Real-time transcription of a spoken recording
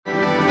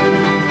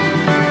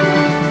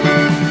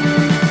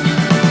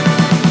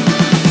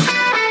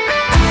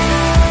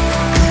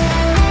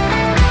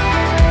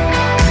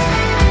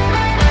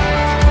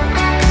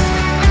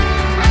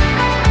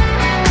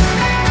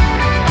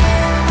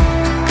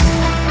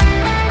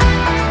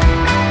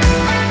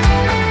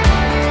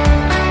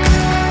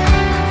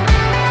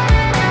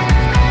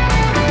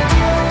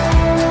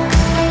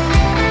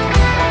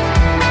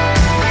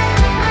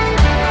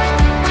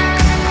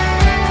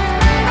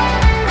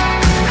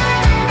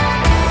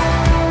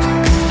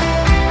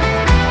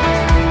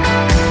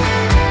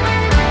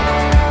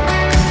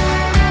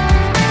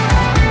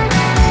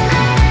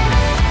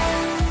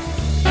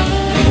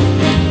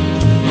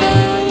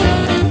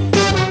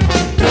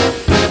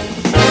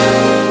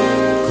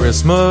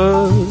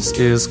Christmas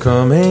is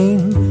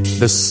coming,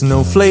 the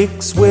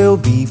snowflakes will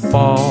be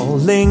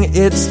falling.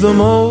 It's the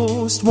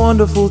most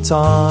wonderful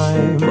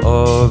time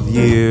of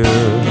year.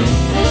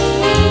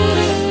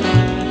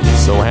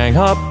 So hang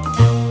up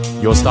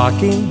your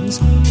stockings,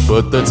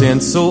 put the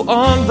tinsel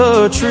on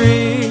the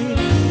tree,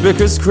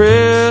 because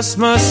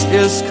Christmas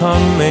is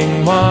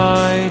coming,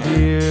 my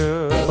dear.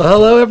 Well,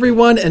 hello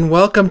everyone, and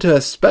welcome to a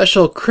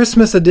special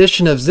Christmas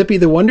edition of Zippy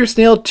the Wonder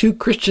Snail, two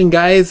Christian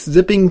guys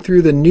zipping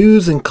through the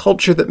news and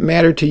culture that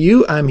matter to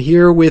you. I'm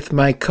here with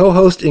my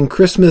co-host in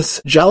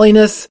Christmas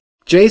jolliness,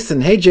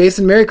 Jason. Hey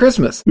Jason, Merry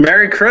Christmas.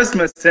 Merry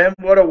Christmas, Tim.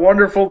 What a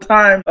wonderful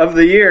time of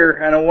the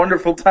year, and a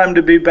wonderful time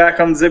to be back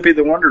on Zippy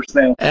the Wonder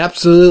Snail.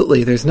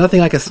 Absolutely. There's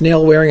nothing like a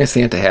snail wearing a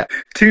Santa hat.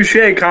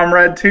 Touche,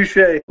 comrade,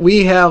 touche.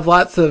 We have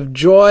lots of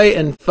joy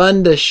and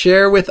fun to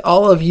share with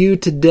all of you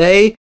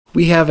today.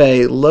 We have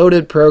a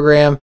loaded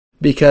program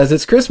because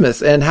it's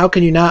Christmas, and how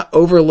can you not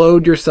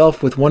overload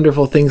yourself with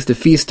wonderful things to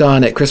feast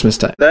on at Christmas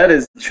time? That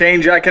is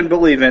change I can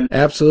believe in.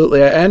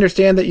 Absolutely. I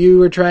understand that you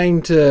were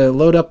trying to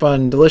load up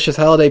on delicious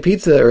holiday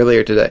pizza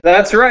earlier today.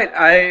 That's right.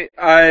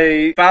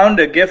 I found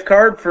a gift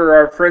card for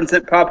our friends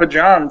at Papa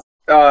John's.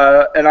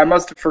 And I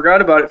must have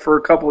forgot about it for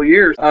a couple of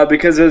years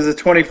because it was a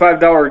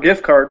 $25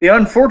 gift card. The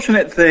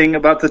unfortunate thing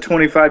about the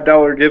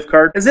 $25 gift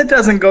card is it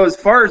doesn't go as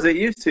far as it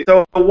used to.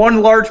 So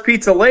one large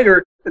pizza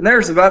later, and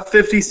there's about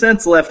 50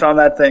 cents left on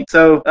that thing.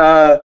 So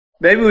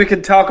maybe we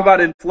could talk about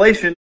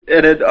inflation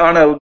on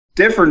a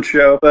different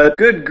show, but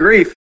good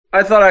grief.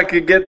 I thought I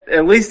could get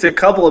at least a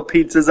couple of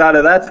pizzas out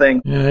of that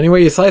thing. Yeah, any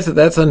way you slice it,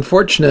 that's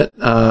unfortunate.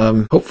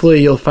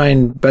 Hopefully you'll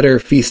find better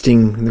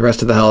feasting the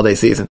rest of the holiday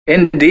season.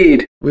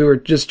 Indeed. We were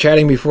just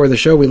chatting before the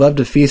show. We love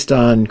to feast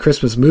on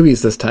Christmas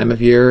movies this time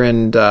of year,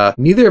 and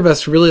neither of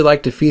us really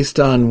like to feast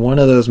on one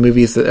of those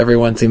movies that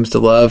everyone seems to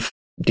love.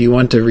 Do you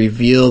want to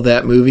reveal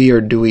that movie, or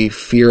do we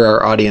fear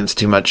our audience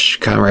too much,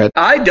 comrade?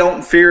 I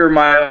don't fear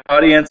my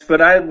audience,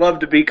 but I love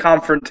to be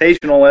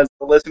confrontational, as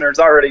the listeners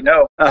already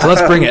know. So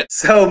let's bring it.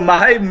 So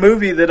my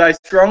movie that I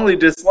strongly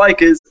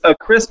dislike is A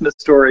Christmas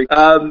Story.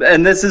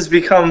 And this has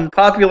become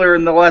popular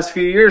in the last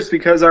few years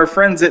because our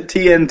friends at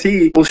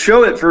TNT will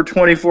show it for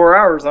 24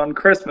 hours on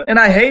Christmas. And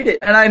I hate it.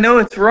 And I know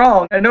it's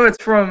wrong. I know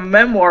it's from a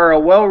memoir, a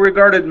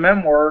well-regarded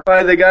memoir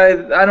by the guy,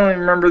 I don't even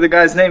remember the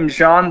guy's name,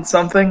 Jean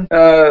something.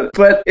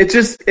 But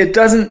it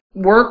doesn't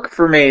work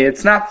for me.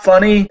 It's not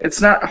funny. It's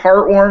not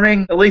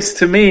heartwarming, at least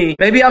to me.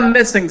 Maybe I'm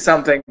missing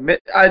something.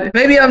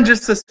 Maybe I'm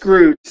just a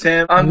Scrooge,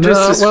 Tim. I'm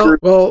just a Scrooge.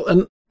 Well,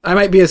 and I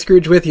might be a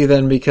Scrooge with you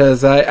then,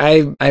 because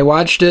I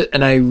watched it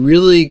and I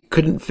really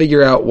couldn't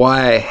figure out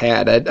why I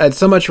had. I'd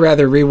so much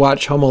rather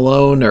rewatch Home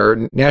Alone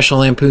or National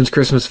Lampoon's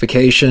Christmas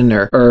Vacation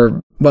or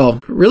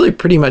well, really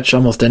pretty much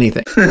almost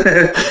anything.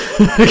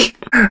 I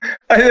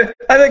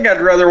think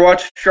I'd rather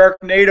watch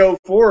Sharknado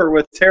 4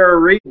 with Tara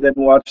Reid than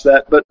watch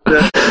that, but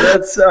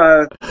that's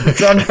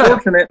it's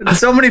unfortunate.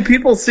 So many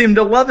people seem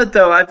to love it,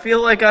 though. I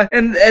feel like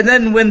and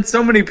then when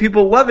so many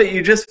people love it,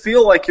 you just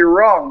feel like you're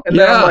wrong. And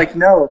then I'm like,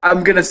 no,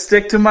 I'm going to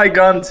stick to my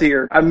guns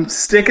here. I'm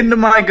sticking to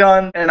my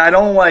gun, and I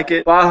don't like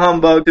it. Bah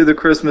humbug to The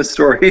Christmas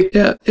Story.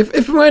 Yeah, if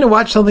I'm going to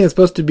watch something that's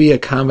supposed to be a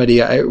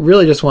comedy, I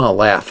really just want to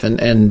laugh,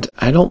 and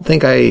I don't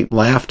think I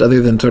laughed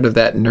other than sort of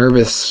that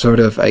nervous sort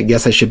of, I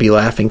guess I should be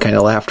laughing kind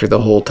of laughter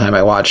the whole time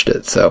I watched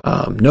it. So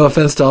no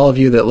offense to all of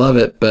you that love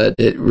it, but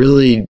it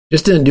really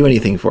just didn't do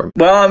anything for me.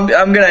 Well, I'm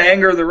going to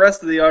anger the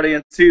rest of the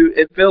audience too.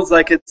 It feels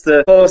like it's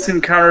the Close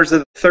Encounters of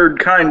the Third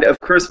Kind of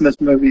Christmas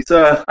movies.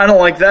 I don't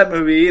like that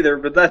movie either,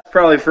 but that's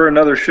probably for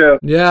another show.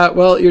 Yeah,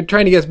 well, you're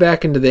trying to get us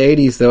back into the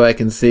 80s, though, I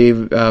can see,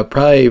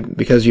 probably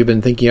because you've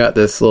been thinking about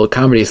this little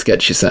comedy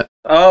sketch you sent.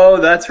 Oh,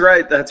 that's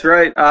right.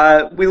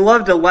 We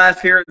love to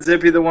laugh here at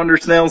Zippy the Wonder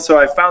Snail, so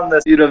I found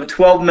this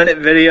 12-minute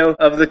video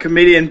of the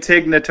comedian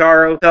Tig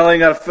Notaro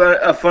telling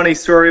a funny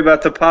story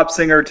about the pop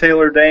singer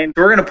Taylor Dayne.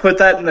 We're going to put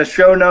that in the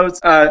show notes.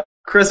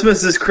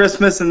 Christmas is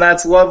Christmas, and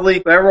that's lovely.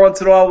 But every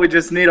once in a while, we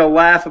just need a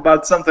laugh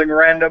about something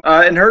random.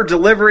 And her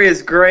delivery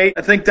is great.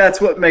 I think that's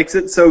what makes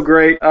it so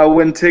great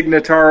when Tig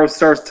Notaro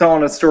starts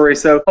telling a story.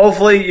 So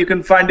hopefully you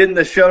can find it in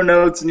the show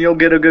notes, and you'll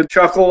get a good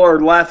chuckle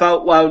or laugh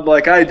out loud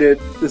like I did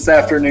this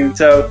afternoon.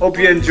 So hope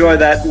you enjoy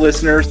that,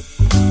 listeners.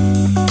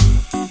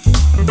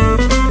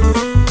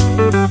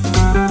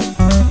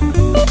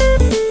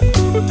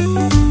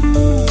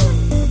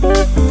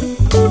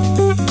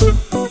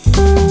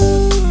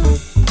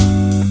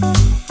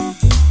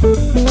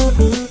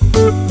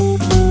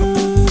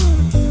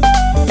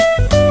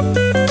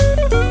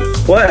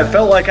 What? I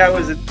felt like I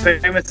was at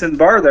Famous and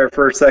Bar there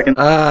for a second.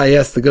 Ah,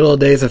 yes, the good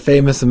old days of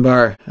Famous and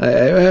Bar.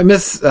 I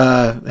miss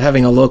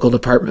having a local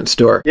department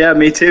store. Yeah,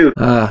 me too.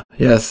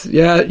 Yes.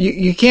 Yeah,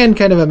 you can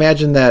kind of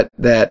imagine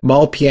that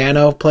mall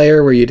piano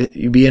player where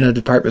you'd be in a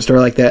department store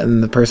like that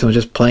and the person was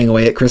just playing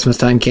away at Christmas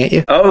time, can't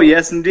you? Oh,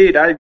 yes, indeed.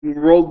 I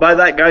rolled by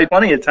that guy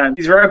plenty of times.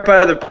 He's right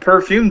by the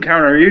perfume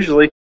counter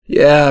usually.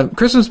 Yeah,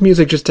 Christmas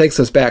music just takes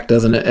us back,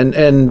 doesn't it?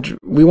 And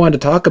we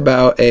wanted to talk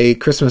about a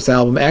Christmas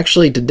album.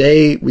 Actually,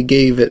 today we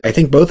gave it, I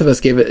think both of us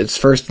gave it its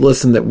first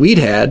listen that we'd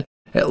had.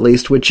 at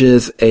least, which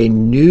is a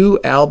new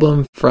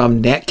album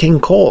from Nat King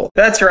Cole.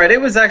 That's right.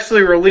 It was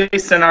actually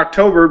released in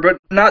October, but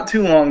not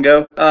too long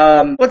ago.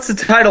 What's the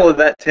title of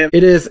that, Tim?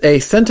 It is A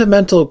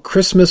Sentimental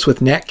Christmas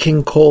with Nat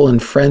King Cole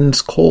and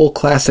Friends Cole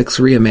Classics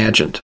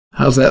Reimagined.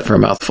 How's that for a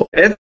mouthful?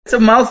 It's a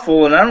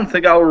mouthful, and I don't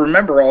think I'll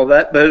remember all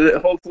that,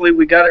 but hopefully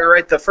we got it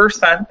right the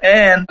first time.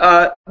 And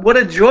what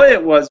a joy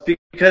it was,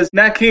 because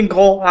Nat King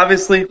Cole,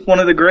 obviously one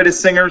of the greatest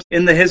singers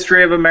in the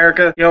history of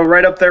America,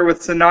 right up there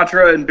with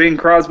Sinatra and Bing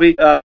Crosby.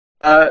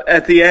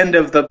 At the end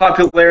of the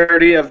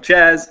popularity of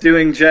jazz,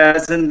 doing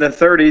jazz in the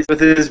 30s with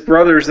his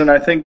brothers and I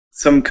think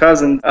some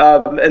cousins.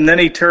 And then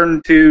he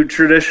turned to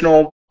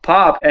traditional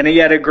pop, and he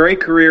had a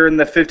great career in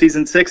the 50s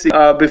and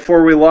 60s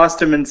before we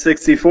lost him in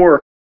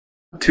 64.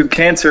 To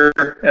cancer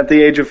at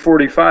the age of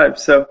 45.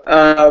 So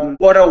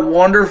what a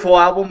wonderful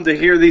album to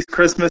hear these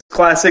Christmas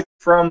classics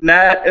from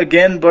Nat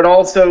again, but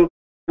also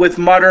with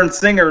modern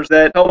singers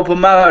that help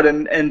him out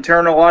and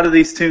turn a lot of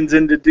these tunes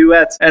into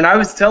duets. And I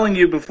was telling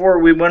you before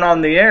we went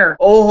on the air,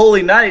 Oh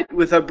Holy Night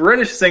with a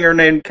British singer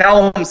named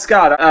Callum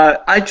Scott.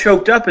 I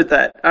choked up at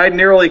that. I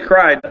nearly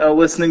cried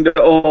listening to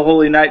Oh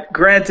Holy Night.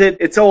 Granted,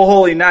 it's Oh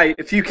Holy Night.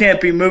 If you can't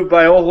be moved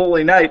by Oh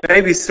Holy Night,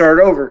 maybe start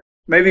over.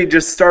 Maybe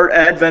just start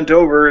Advent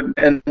over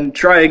and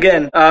try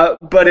again.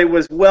 But it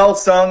was well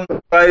sung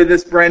by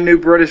this brand new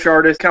British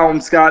artist, Callum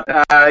Scott.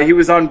 He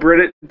was on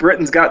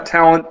Britain's Got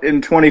Talent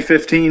in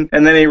 2015,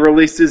 and then he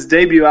released his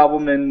debut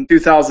album in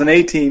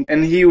 2018.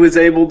 And he was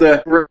able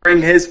to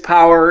bring his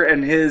power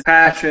and his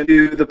passion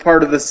to the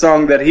part of the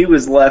song that he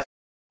was left.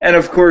 And,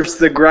 of course,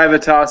 the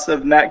gravitas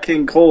of Nat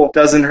King Cole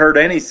doesn't hurt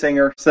any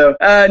singer. So,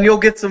 and you'll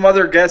get some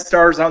other guest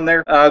stars on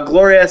there.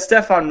 Gloria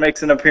Estefan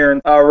makes an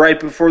appearance right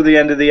before the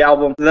end of the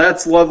album.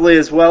 That's lovely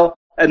as well.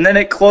 And then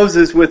it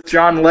closes with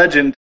John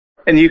Legend.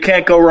 And you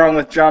can't go wrong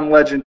with John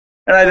Legend.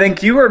 And I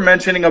think you were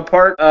mentioning a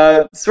part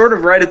sort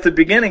of right at the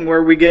beginning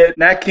where we get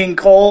Nat King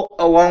Cole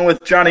along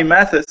with Johnny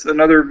Mathis,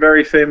 another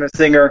very famous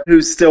singer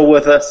who's still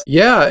with us.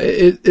 Yeah,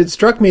 it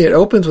struck me. It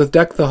opens with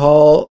Deck the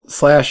Hall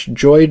 /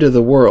 Joy to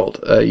the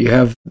World. You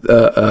have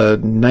a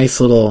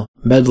nice little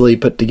medley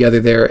put together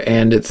there,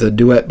 and it's a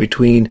duet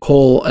between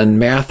Cole and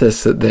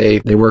Mathis that they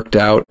worked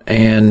out,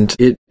 and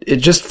it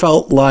just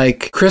felt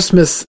like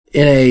Christmas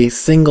in a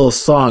single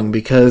song,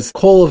 because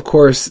Cole, of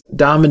course,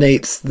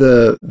 dominates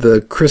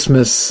the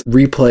Christmas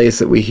replays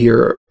that we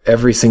hear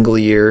every single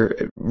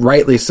year,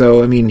 rightly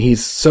so. I mean,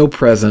 he's so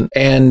present,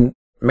 and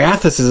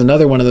Mathis is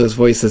another one of those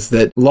voices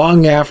that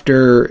long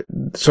after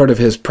sort of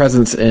his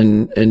presence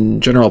in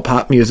general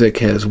pop music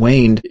has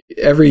waned,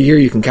 every year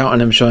you can count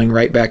on him showing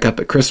right back up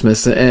at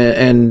Christmas.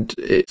 And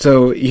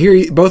so you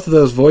hear both of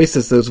those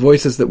voices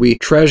that we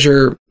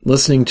treasure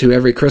listening to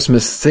every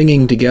Christmas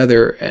singing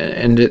together.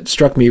 And it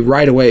struck me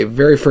right away,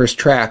 very first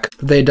track,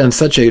 they'd done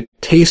such a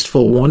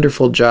tasteful,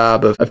 wonderful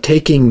job of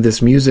taking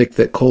this music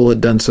that Cole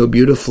had done so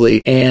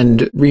beautifully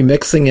and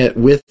remixing it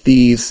with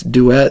these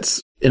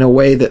duets in a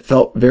way that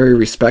felt very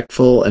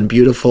respectful and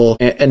beautiful,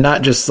 and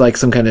not just like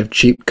some kind of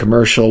cheap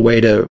commercial way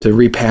to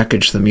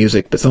repackage the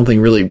music, but something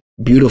really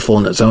beautiful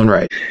in its own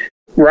right.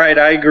 Right,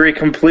 I agree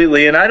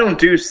completely. And I don't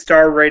do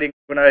star rating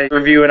when I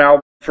review an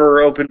album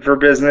for Open for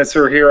Business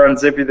or here on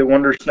Zippy the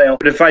Wonder Snail.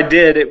 But if I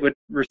did, it would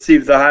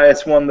receive the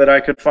highest one that I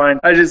could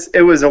find.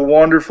 It was a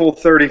wonderful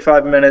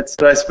 35 minutes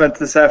that I spent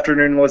this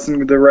afternoon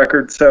listening to the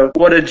record. So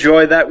what a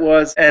joy that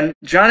was. And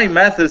Johnny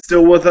Mathis is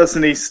still with us,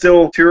 and he's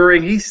still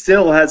touring. He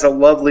still has a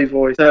lovely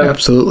voice. So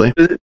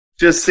absolutely.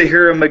 Just to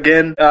hear him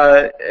again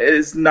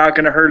is not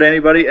going to hurt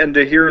anybody, and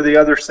to hear the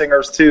other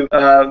singers too,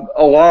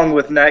 along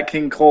with Nat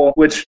King Cole,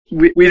 which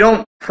we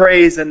don't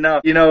praise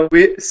enough.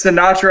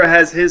 Sinatra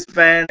has his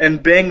fans,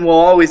 and Bing will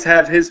always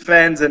have his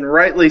fans, and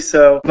rightly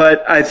so.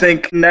 But I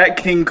think Nat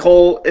King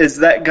Cole is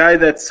that guy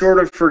that's sort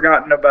of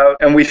forgotten about,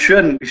 and we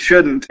shouldn't,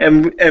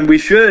 and we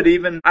should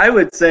even. I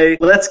would say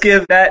let's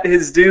give Nat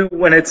his due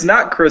when it's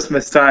not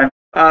Christmas time.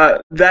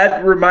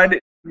 That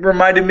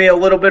reminded me a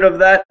little bit of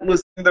that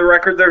listening to the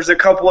record. There's a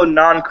couple of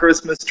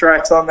non-Christmas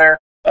tracks on there.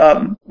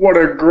 What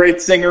a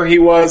great singer he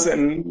was,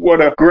 and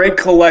what a great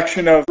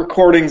collection of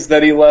recordings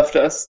that he left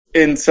us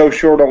in so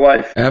short a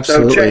life.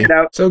 Absolutely. So check it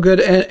out. So good.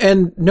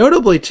 And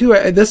notably, too,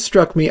 this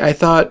struck me, I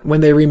thought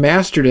when they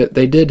remastered it,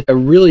 they did a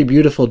really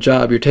beautiful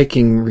job. You're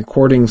taking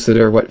recordings that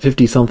are,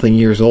 50-something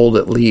years old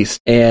at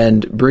least,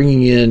 and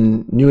bringing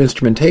in new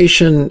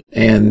instrumentation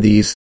and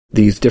these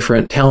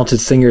different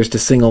talented singers to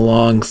sing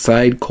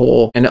alongside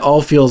Cole, and it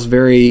all feels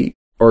very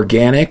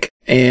organic,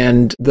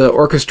 and the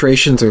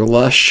orchestrations are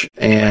lush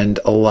and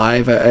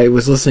alive. I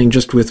was listening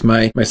just with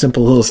my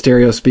simple little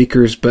stereo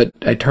speakers, but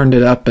I turned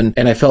it up and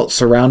I felt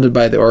surrounded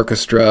by the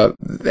orchestra.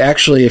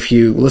 Actually, if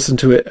you listen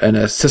to it in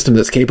a system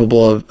that's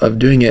capable of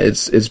doing it,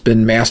 it's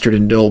been mastered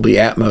in Dolby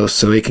Atmos,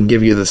 so it can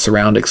give you the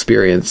surround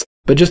experience.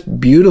 But just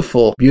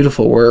beautiful,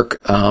 beautiful work.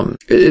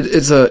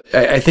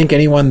 I think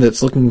anyone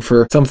that's looking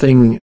for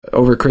something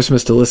over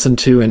Christmas to listen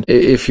to, and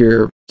if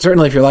you're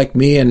like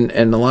me, and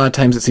a lot of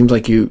times it seems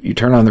like you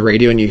turn on the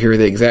radio and you hear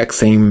the exact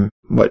same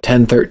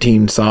 10,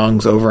 13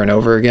 songs over and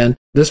over again.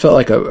 This felt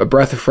like a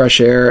breath of fresh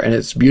air, and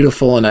it's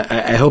beautiful, and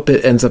I hope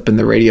it ends up in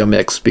the radio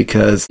mix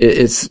because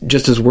it's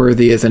just as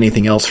worthy as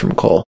anything else from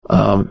Cole.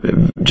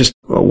 Just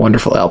a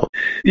wonderful album.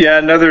 Yeah,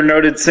 another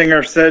noted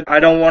singer said,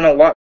 I don't want a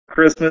lot for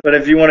Christmas, but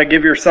if you want to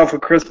give yourself a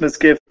Christmas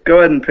gift, go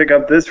ahead and pick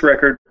up this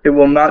record. It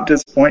will not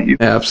disappoint you.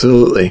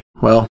 Absolutely.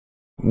 Well,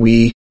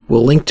 we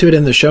will link to it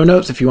in the show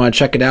notes if you want to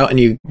check it out and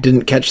you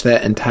didn't catch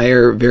that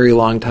entire very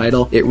long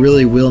title. It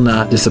really will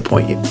not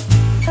disappoint you.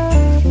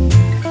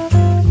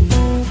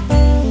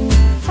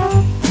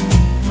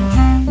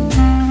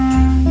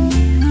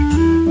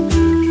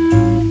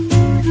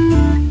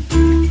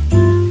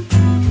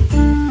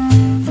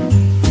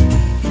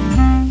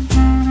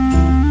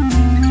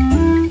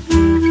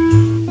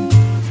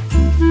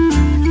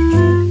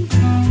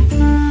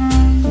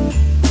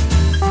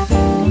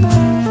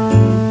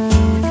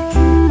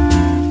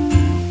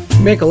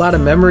 Make a lot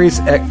of memories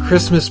at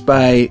Christmas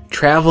by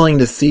traveling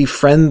to see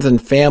friends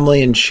and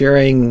family and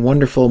sharing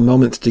wonderful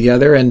moments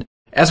together. And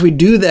as we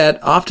do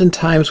that,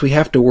 oftentimes we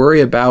have to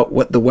worry about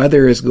what the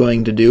weather is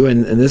going to do.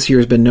 And this year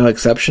has been no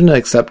exception,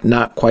 except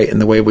not quite in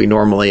the way we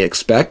normally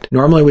expect.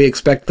 Normally we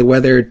expect the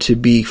weather to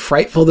be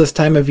frightful this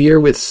time of year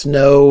with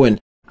snow and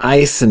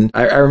ice. And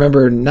I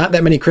remember not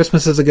that many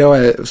Christmases ago,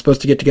 I was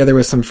supposed to get together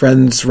with some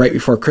friends right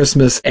before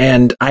Christmas,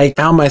 and I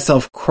found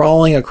myself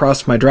crawling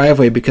across my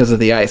driveway because of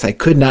the ice. I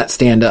could not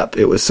stand up.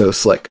 It was so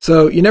slick.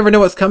 So you never know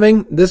what's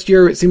coming. This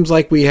year, it seems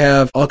like we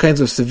have all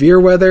kinds of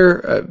severe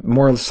weather,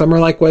 more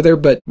summer-like weather,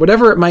 but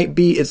whatever it might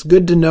be, it's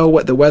good to know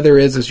what the weather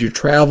is as you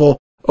travel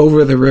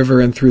over the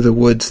river and through the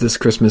woods this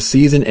Christmas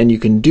season, and you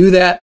can do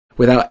that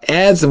without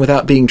ads and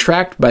without being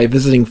tracked by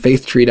visiting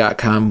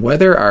faithtree.com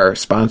weather, our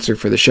sponsor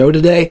for the show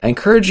today. I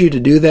encourage you to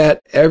do that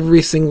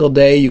every single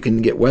day. You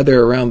can get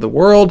weather around the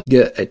world,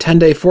 get a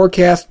 10-day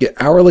forecast, get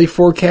hourly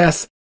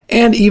forecasts,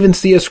 and even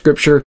see a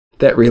scripture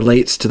that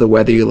relates to the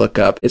weather you look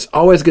up. It's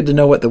always good to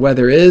know what the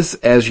weather is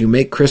as you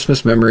make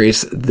Christmas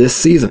memories this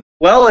season.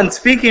 Well, and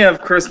speaking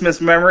of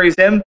Christmas memories,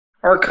 Tim,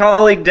 our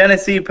colleague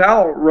Dennis E.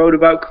 Powell wrote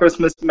about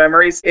Christmas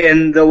memories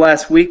in the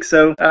last week,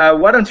 so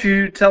why don't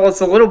you tell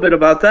us a little bit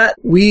about that?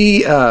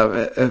 We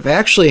have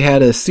actually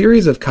had a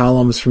series of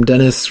columns from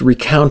Dennis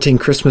recounting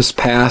Christmas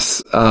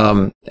past,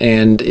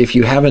 and if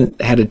you haven't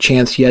had a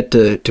chance yet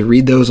to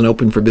read those and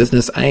open for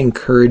business, I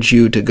encourage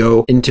you to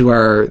go into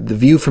the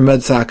View from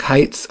Medsock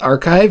Heights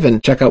archive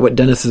and check out what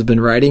Dennis has been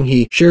writing.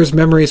 He shares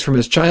memories from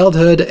his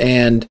childhood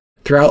and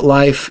throughout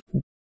life,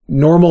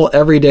 normal,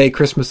 everyday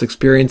Christmas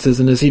experiences,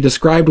 and as he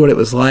described what it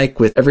was like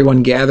with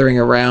everyone gathering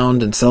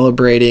around and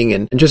celebrating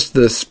and just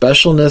the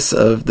specialness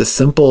of the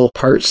simple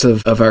parts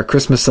of our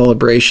Christmas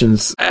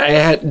celebrations,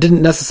 I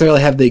didn't necessarily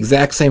have the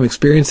exact same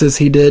experiences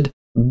he did,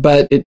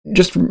 but it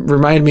just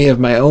reminded me of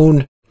my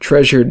own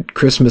treasured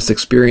Christmas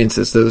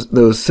experiences,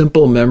 those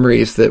simple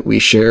memories that we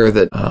share,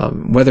 that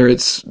whether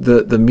it's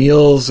the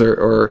meals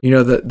or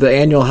the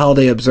annual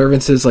holiday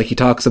observances, like he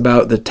talks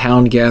about the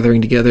town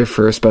gathering together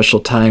for a special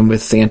time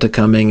with Santa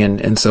coming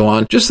and so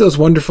on, just those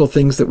wonderful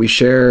things that we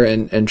share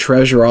and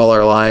treasure all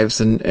our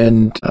lives, and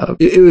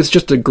it was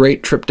just a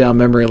great trip down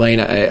memory lane.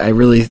 I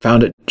really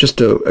found it just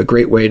a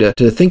great way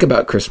to think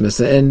about Christmas,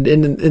 and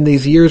in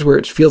these years where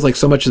it feels like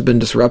so much has been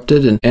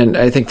disrupted, and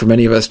I think for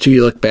many of us too,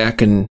 you look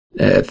back and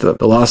at the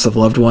loss of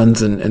loved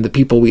ones and the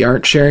people we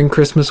aren't sharing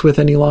Christmas with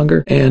any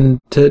longer, and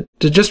to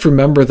just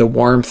remember the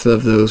warmth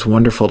of those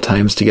wonderful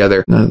times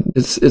together.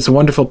 It's a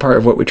wonderful part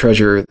of what we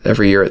treasure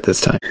every year at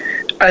this time.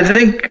 I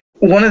think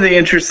one of the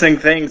interesting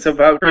things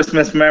about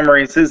Christmas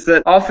memories is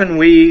that often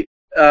we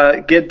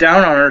get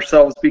down on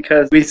ourselves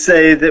because we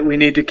say that we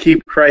need to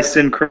keep Christ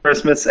in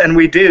Christmas, and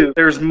we do.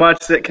 There's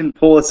much that can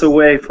pull us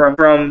away from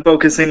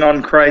focusing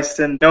on Christ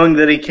and knowing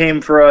that He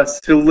came for us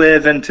to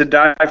live and to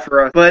die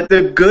for us. But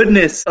the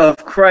goodness of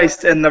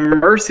Christ and the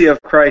mercy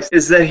of Christ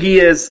is that He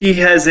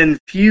has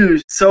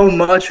infused so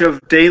much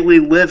of daily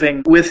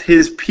living with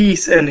His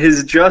peace and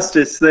His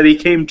justice that He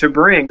came to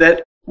bring,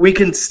 that we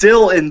can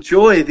still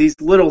enjoy these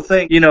little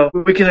things.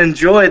 We can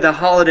enjoy the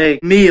holiday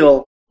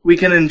meal. We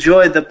can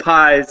enjoy the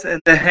pies and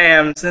the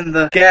hams and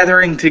the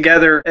gathering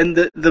together and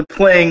the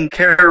playing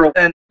carol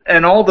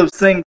and all those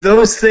things.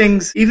 Those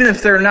things, even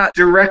if they're not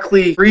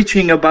directly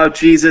preaching about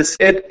Jesus,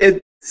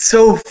 it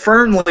so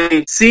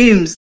firmly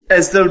seems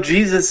as though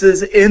Jesus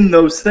is in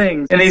those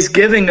things. And He's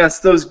giving us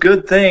those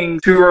good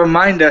things to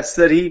remind us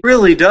that He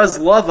really does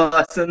love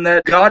us and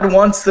that God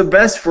wants the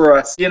best for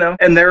us,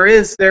 And there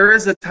is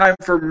a time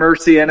for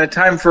mercy and a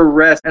time for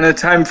rest and a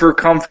time for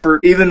comfort,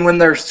 even when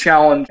there's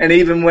challenge and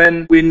even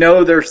when we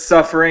know there's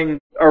suffering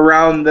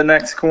around the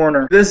next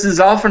corner. This is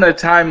often a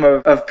time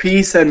of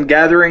peace and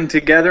gathering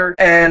together,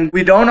 and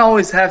we don't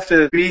always have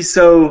to be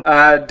so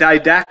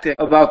didactic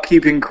about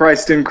keeping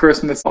Christ in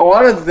Christmas. A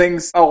lot of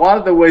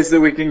the ways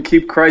that we can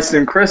keep Christ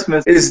in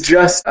Christmas is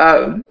just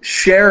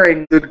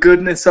sharing the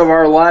goodness of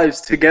our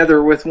lives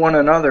together with one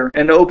another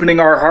and opening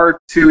our heart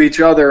to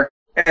each other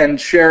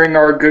and sharing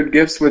our good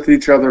gifts with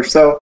each other.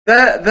 So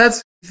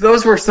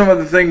those were some of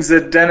the things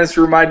that Dennis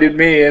reminded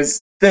me is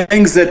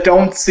things that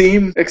don't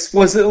seem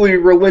explicitly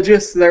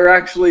religious. They're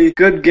actually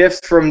good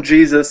gifts from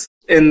Jesus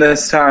in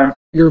this time.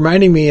 You're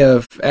reminding me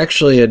of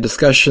actually a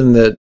discussion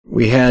that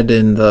we had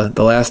in the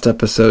last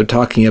episode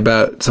talking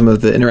about some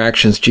of the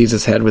interactions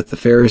Jesus had with the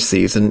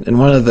Pharisees. And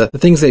one of the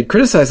things they'd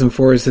criticize him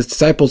for is his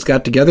disciples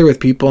got together with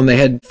people and they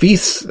had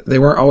feasts. They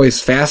weren't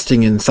always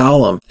fasting and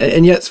solemn.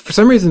 And yet, for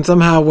some reason,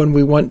 somehow when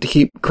we want to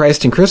keep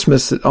Christ in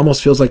Christmas, it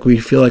almost feels like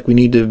we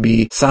need to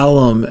be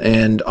solemn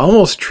and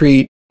almost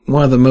treat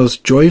one of the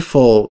most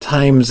joyful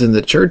times in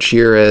the church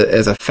year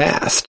as a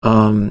fast.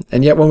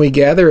 And yet when we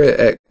gather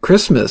at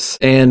Christmas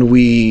and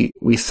we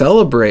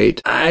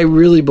celebrate, I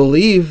really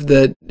believe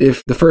that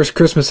if the first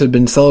Christmas had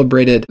been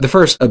celebrated, the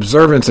first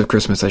observance of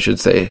Christmas, I should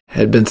say,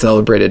 had been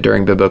celebrated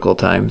during biblical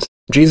times,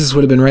 Jesus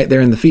would have been right there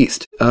in the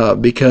feast,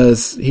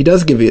 because he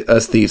does give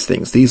us these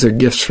things. These are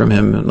gifts from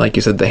him, like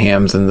you said, the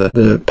hams and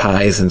the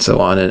pies and so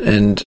on.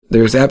 And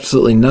there's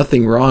absolutely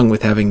nothing wrong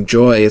with having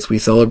joy as we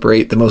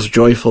celebrate the most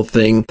joyful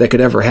thing that could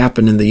ever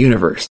happen in the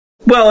universe.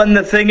 Well, and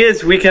the thing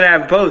is, we can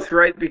have both,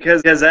 right?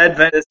 Because as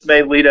Advent, this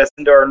may lead us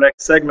into our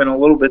next segment a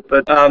little bit,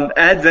 but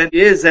Advent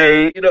is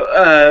a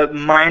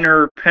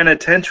minor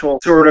penitential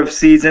sort of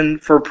season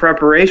for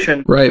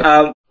preparation.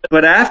 Right.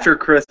 But after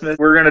Christmas,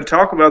 we're going to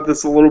talk about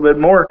this a little bit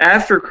more.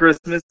 After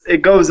Christmas,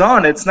 it goes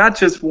on. It's not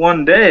just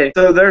one day.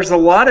 So there's a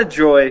lot of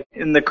joy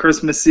in the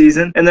Christmas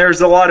season, and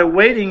there's a lot of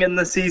waiting in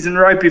the season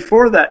right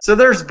before that. So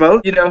there's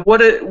both.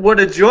 What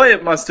a joy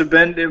it must have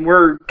been, and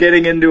we're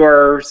getting into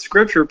our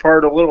scripture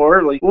part a little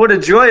early. What a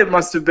joy it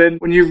must have been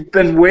when you've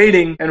been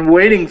waiting and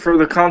waiting for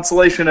the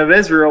consolation of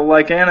Israel,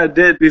 like Anna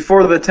did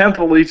before the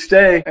temple each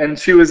day, and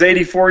she was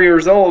 84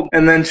 years old,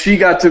 and then she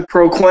got to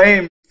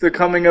proclaim the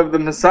coming of the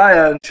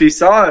Messiah, and she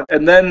saw it.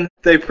 And then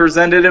they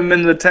presented him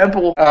in the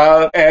temple,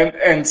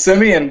 and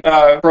Simeon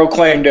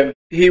proclaimed him.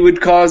 He would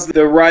cause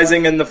the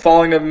rising and the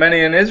falling of many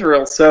in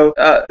Israel. So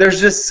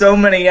there's just so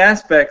many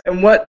aspects.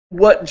 And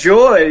what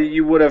joy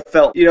you would have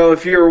felt,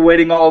 if you were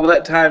waiting all of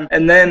that time,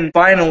 and then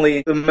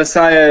finally the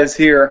Messiah is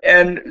here.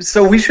 And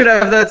so we should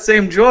have that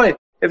same joy.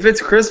 If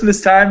it's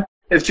Christmas time,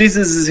 if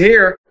Jesus is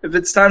here, if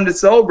it's time to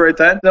celebrate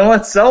that, then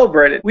let's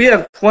celebrate it. We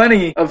have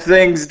plenty of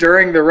things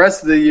during the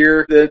rest of the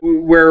year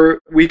where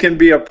we can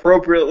be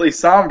appropriately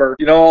somber.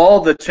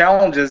 All the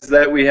challenges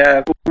that we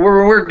have.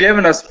 We're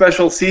given a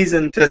special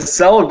season to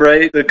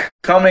celebrate the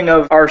coming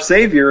of our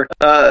Savior.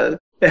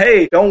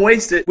 Hey, don't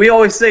waste it. We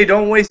always say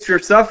don't waste your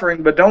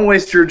suffering, but don't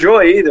waste your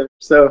joy either.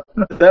 So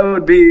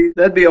that'd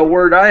be a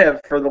word I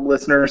have for the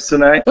listeners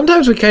tonight.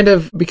 Sometimes we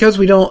because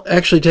we don't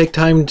actually take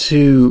time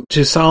to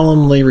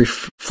solemnly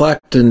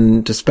reflect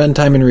and to spend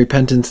time in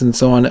repentance and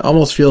so on, it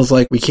almost feels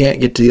like we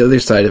can't get to the other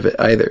side of it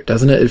either,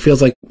 doesn't it? It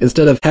feels like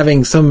instead of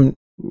having some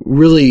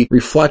really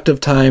reflective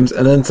times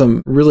and then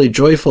some really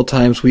joyful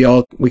times, we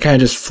kind of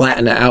just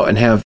flatten it out and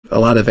have a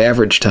lot of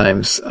average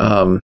times,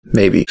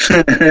 maybe.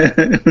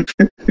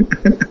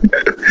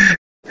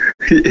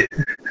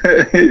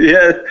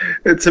 Yeah,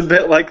 it's a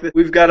bit like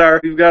we've got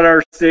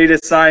our state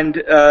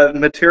assigned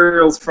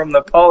materials from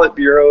the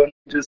Politburo, and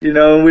just we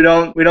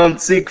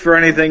don't seek for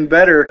anything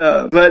better.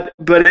 But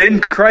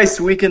in Christ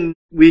we can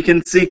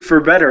seek for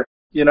better.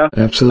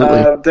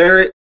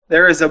 Absolutely.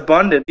 There is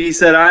abundance. He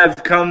said, I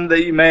have come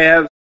that you may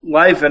have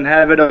life and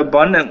have it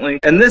abundantly.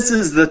 And this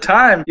is the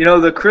time.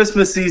 The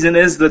Christmas season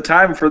is the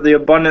time for the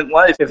abundant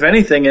life, if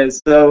anything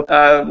is. So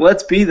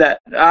let's be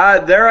that.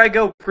 There I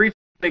go preaching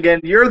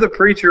again. You're the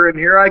preacher, and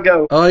here I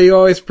go. Oh, you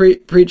always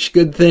preach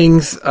good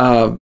things.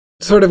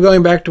 Sort of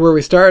going back to where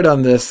we started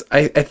on this,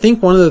 I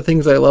think one of the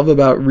things I love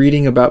about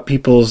reading about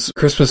people's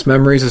Christmas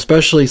memories,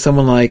 especially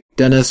someone like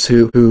Dennis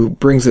who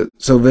brings it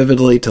so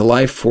vividly to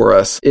life for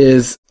us,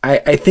 is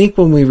I think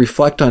when we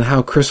reflect on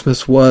how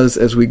Christmas was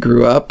as we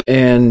grew up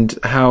and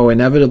how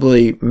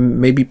inevitably,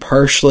 maybe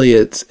partially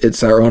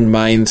it's our own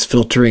minds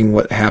filtering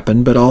what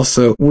happened, but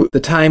also the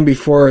time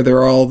before there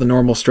are all the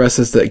normal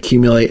stresses that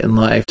accumulate in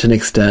life to an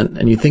extent,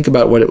 and you think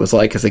about what it was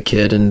like as a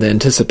kid and the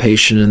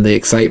anticipation and the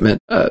excitement,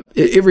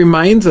 it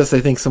reminds us, I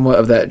think, somewhat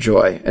of that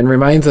joy and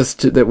reminds us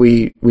that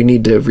we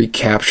need to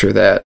recapture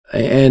that.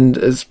 And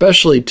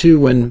especially, too,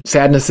 when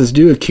sadnesses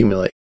do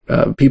accumulate.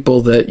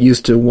 People that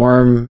used to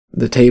warm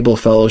the table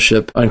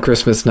fellowship on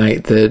Christmas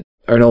night that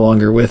are no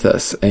longer with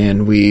us,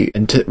 and we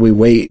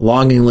wait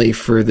longingly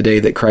for the day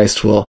that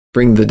Christ will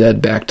bring the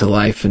dead back to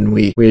life, and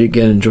we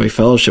again enjoy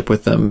fellowship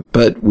with them,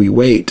 but we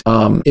wait.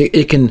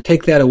 It can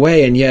take that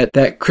away, and yet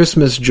that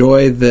Christmas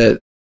joy that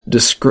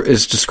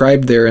is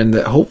described there and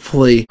that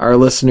hopefully our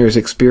listeners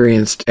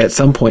experienced at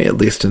some point, at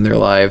least in their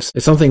lives,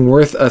 is something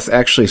worth us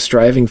actually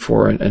striving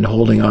for and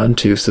holding on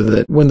to, so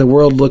that when the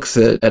world looks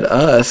at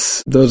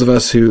us, those of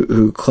us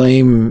who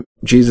claim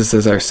Jesus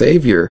as our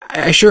Savior,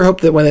 I sure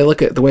hope that when they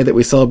look at the way that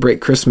we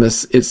celebrate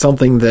Christmas, it's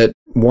something that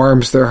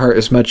warms their heart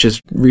as much as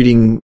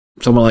reading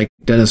someone like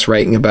Dennis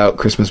writing about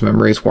Christmas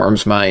memories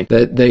warms mine.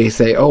 That they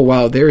say, oh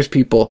wow, there's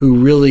people who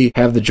really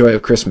have the joy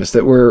of Christmas,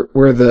 that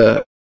we're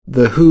the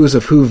Who's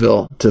of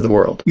Whoville to the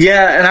world.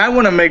 Yeah, and I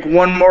want to make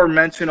one more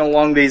mention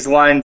along these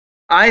lines.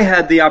 I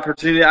had the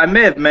opportunity, I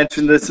may have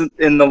mentioned this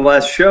in the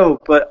last show,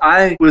 but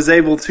I was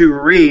able to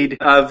read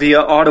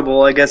via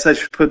Audible. I guess I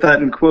should put that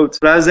in quotes.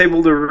 But I was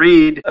able to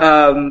read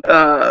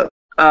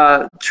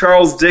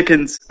Charles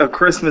Dickens' A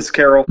Christmas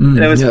Carol, and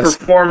it was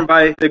performed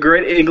by the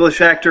great English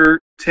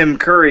actor Tim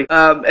Curry.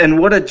 And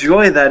what a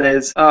joy that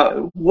is.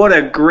 What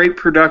a great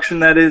production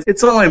that is.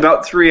 It's only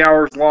about 3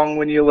 hours long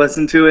when you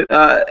listen to it.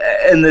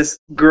 And this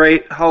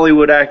great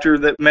Hollywood actor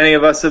that many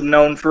of us have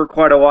known for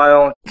quite a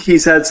while.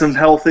 He's had some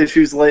health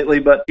issues lately,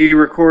 but he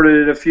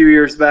recorded it a few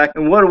years back.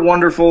 And what a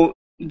wonderful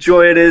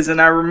joy it is. And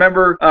I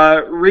remember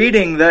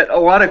reading that a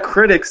lot of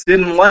critics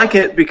didn't like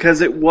it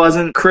because it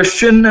wasn't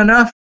Christian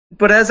enough.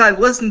 But as I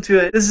listened to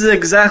it, this is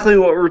exactly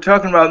what we're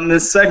talking about in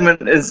this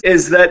segment,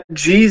 is that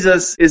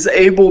Jesus is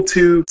able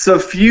to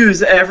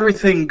suffuse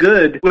everything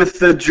good with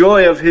the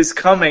joy of his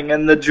coming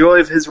and the joy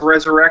of his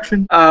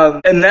resurrection.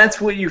 And that's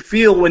what you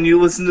feel when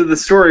you listen to the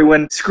story,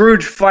 when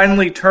Scrooge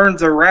finally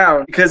turns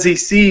around, because he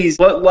sees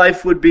what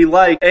life would be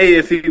like, A,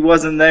 if he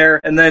wasn't there,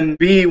 and then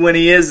B, when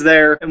he is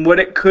there, and what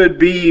it could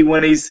be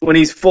when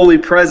he's fully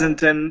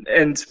present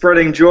and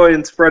spreading joy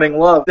and spreading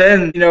love.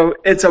 Then,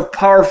 it's a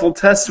powerful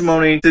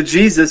testimony to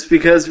Jesus,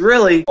 because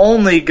really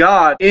only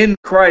God in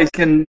Christ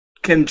can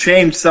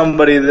change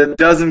somebody that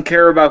doesn't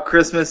care about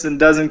Christmas and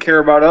doesn't care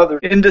about others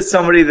into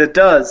somebody that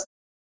does.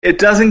 It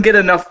doesn't get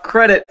enough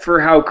credit for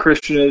how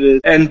Christian it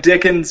is. And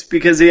Dickens,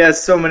 because he has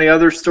so many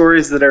other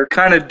stories that are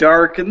kind of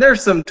dark, and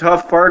there's some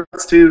tough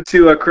parts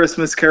to A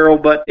Christmas Carol,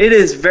 but it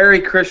is very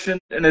Christian,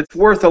 and it's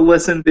worth a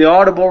listen. The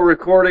Audible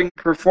recording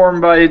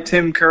performed by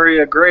Tim Curry,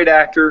 a great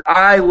actor.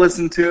 I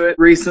listened to it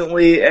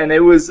recently, and it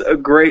was a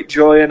great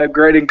joy and a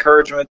great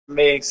encouragement to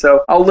me.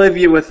 So I'll leave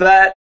you with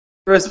that.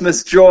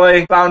 Christmas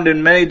joy found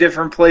in many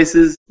different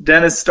places.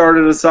 Dennis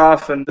started us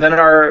off, and then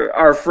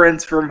our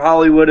friends from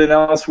Hollywood and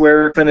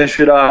elsewhere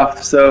finish it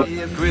off. So,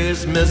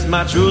 Christmas,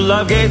 my true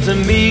love gave to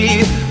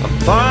me a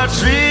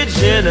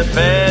partridge in a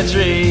pear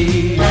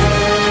tree.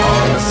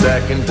 On the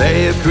second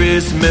day of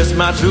Christmas,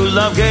 my true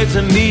love gave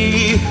to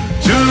me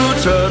 2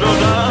 turtle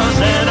doves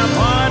and a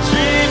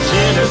partridge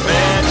in a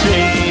pear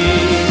tree.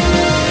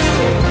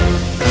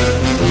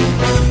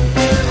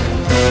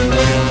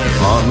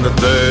 On the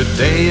third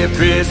day of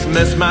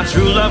Christmas, my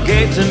true love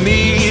gave to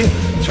me 3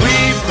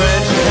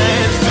 French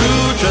hens,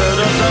 2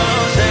 turtle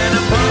doves, and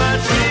a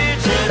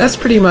partridge. That's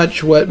pretty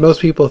much what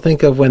most people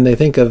think of when they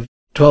think of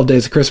 12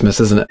 Days of Christmas,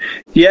 isn't it?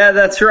 Yeah,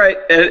 that's right.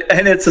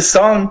 And it's a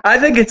song. I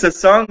think it's a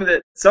song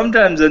that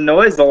sometimes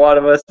annoys a lot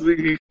of us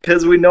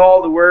because we know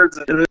all the words,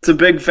 and it's a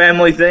big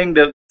family thing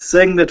to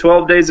sing the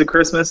 12 Days of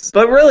Christmas.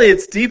 But really,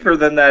 it's deeper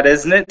than that,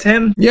 isn't it,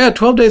 Tim? Yeah,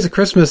 12 Days of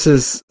Christmas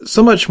is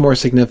so much more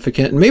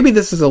significant. And maybe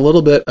this is a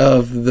little bit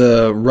of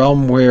the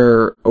realm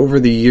where over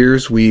the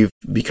years we've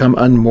become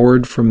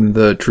unmoored from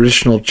the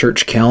traditional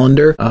church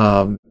calendar.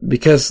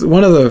 Because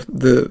one of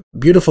the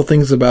beautiful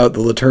things about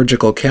the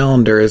liturgical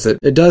calendar is that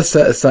it does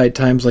set aside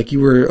times, like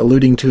you were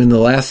alluding to in the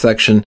last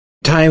section,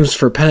 times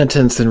for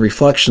penitence and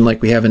reflection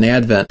like we have in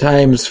Advent,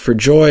 times for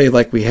joy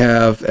like we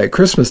have at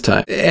Christmas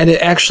time. And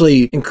it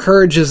actually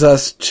encourages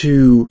us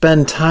to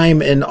spend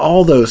time in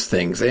all those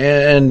things.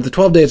 And the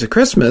 12 days of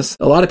Christmas,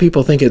 a lot of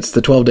people think it's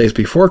the 12 days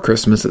before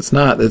Christmas. It's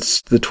not.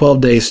 It's the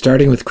 12 days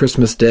starting with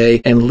Christmas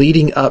Day and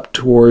leading up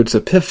towards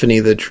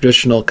Epiphany, the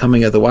traditional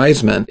coming of the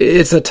wise men.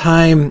 It's a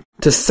time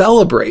to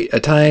celebrate, a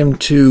time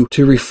to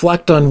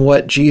reflect on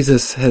what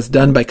Jesus has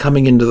done by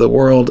coming into the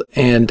world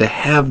and to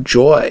have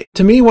joy.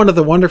 To me, one of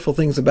the wonderful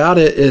things about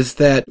it is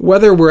that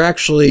whether we're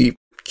actually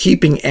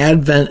keeping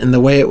Advent in the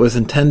way it was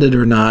intended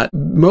or not,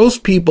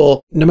 most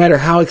people, no matter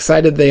how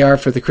excited they are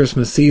for the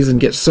Christmas season,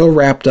 get so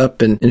wrapped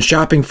up in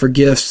shopping for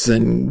gifts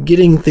and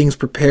getting things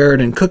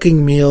prepared and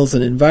cooking meals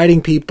and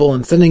inviting people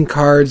and sending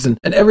cards and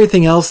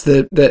everything else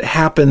that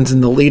happens in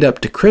the lead up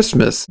to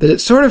Christmas, that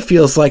it sort of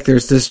feels like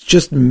there's this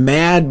just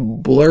mad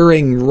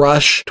blurring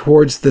rush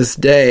towards this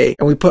day.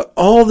 And we put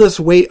all this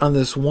weight on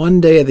this one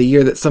day of the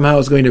year that somehow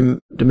is going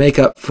to make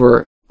up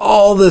for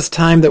all this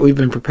time that we've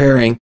been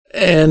preparing.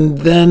 And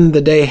then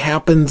the day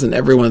happens and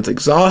everyone's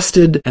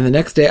exhausted. And the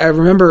next day, I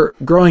remember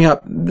growing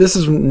up, this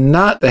is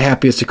not the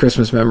happiest of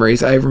Christmas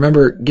memories. I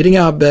remember getting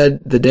out of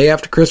bed the day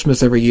after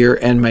Christmas every year,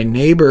 and my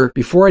neighbor,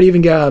 before I'd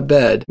even get out of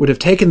bed, would have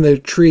taken the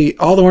tree,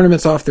 all the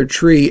ornaments off their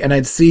tree, and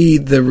I'd see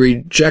the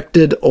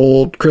rejected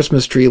old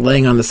Christmas tree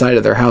laying on the side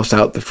of their house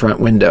out the front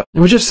window.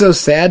 It was just so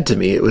sad to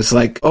me. It was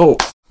like,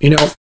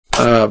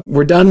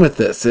 we're done with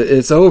this.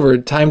 It's over.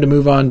 Time to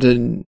move on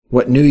to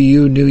what new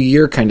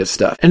year kind of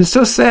stuff. And it's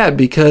so sad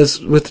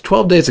because with the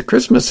 12 days of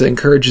Christmas, it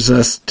encourages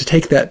us to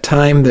take that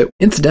time that,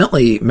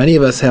 incidentally, many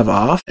of us have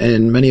off,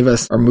 and many of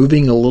us are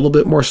moving a little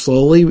bit more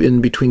slowly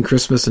in between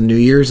Christmas and New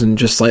Year's and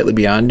just slightly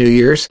beyond New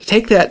Year's.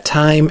 Take that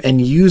time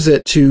and use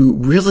it to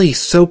really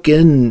soak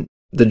in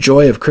the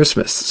joy of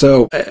Christmas.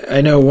 So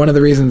I know one of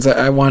the reasons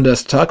I wanted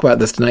us to talk about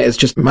this tonight is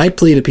just my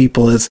plea to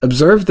people is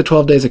observe the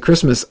 12 days of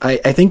Christmas. I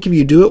think if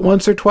you do it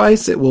once or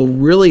twice, it will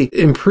really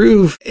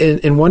improve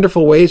in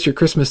wonderful ways your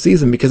Christmas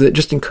season, because it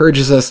just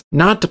encourages us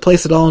not to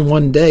place it all in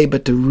one day,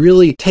 but to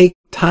really take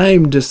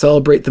time to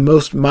celebrate the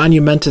most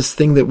monumentous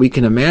thing that we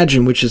can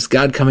imagine, which is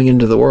God coming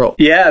into the world.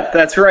 Yeah,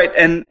 that's right.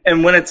 And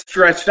when it's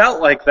stretched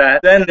out like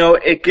that, then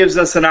it gives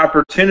us an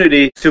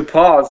opportunity to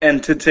pause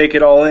and to take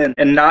it all in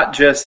and not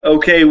just,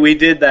 okay, we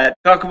did that.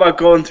 Talk about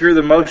going through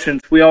the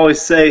motions. We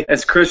always say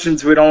as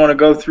Christians, we don't want to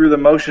go through the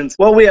motions.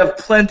 Well, we have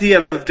plenty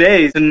of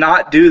days to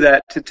not do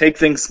that, to take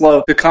things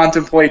slow, to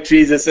contemplate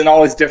Jesus in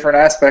all his different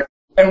aspects.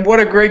 And what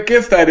a great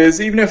gift that is,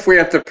 even if we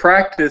have to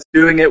practice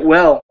doing it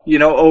well,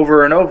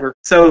 over and over.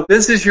 So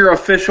this is your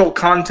official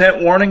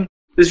content warning.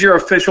 This is your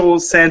official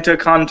Santa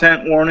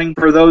content warning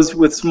for those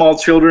with small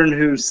children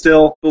who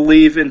still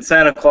believe in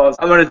Santa Claus.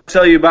 I'm going to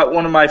tell you about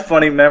one of my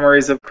funny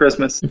memories of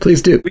Christmas.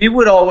 Please do.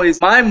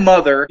 My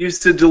mother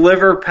used to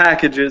deliver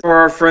packages for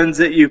our friends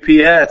at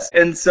UPS.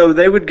 And so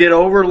they would get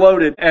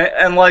overloaded.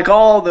 And like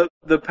all the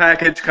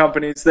package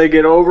companies, they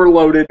get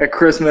overloaded at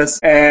Christmas,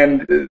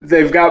 and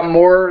they've got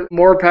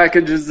more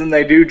packages than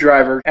they do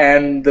drivers.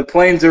 And the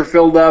planes are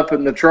filled up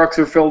and the trucks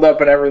are filled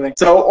up and everything.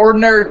 So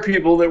ordinary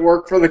people that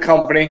work for the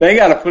company, they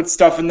got to put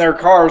stuff in their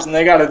cars and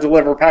they got to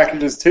deliver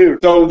packages too.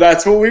 So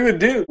that's what we would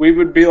do. We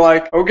would be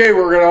like, okay,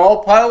 we're going to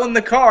all pile in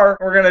the car.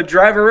 We're going to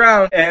drive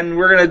around and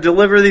we're going to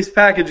deliver these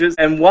packages.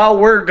 And while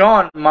we're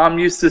gone, Mom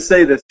used to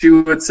say this. She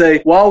would say,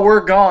 while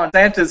we're gone,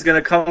 Santa's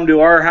going to come to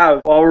our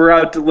house while we're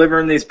out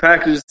delivering these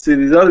packages to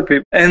these other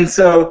people. And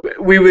so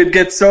we would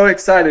get so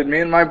excited.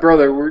 Me and my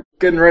brother were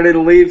getting ready to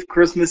leave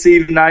Christmas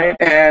Eve night,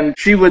 and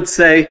she would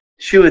say,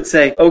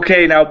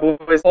 okay, now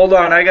boys, hold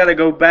on, I gotta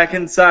go back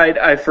inside.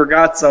 I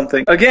forgot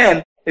something.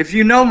 Again, if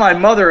you know my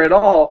mother at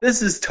all,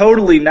 this is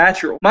totally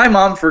natural. My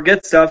mom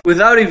forgets stuff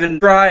without even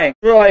trying.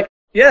 We're like,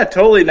 yeah,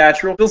 totally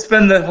natural. She'll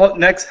spend the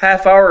next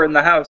half hour in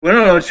the house. We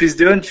don't know what she's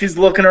doing. She's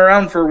looking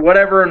around for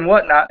whatever and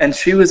whatnot. And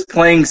she was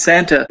playing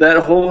Santa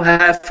that whole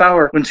half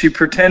hour when she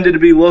pretended to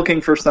be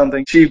looking for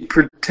something. She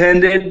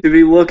pretended to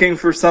be looking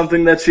for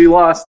something that she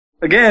lost.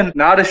 Again,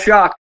 not a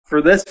shock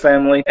for this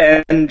family,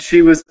 and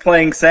she was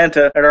playing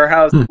Santa at our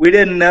house. We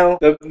didn't know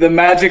the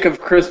magic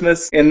of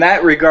Christmas in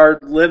that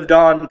regard lived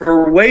on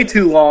for way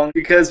too long,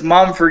 because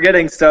Mom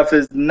forgetting stuff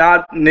is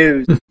not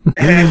news.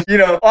 And,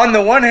 on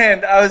the one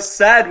hand, I was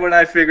sad when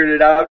I figured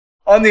it out.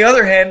 On the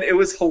other hand, it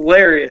was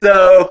hilarious.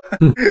 So,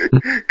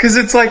 because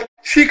it's like,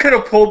 she could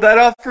have pulled that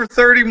off for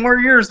 30 more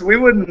years. We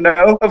wouldn't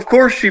know. Of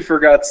course she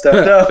forgot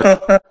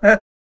stuff. So,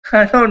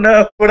 I don't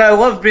know, but I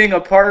love being a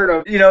part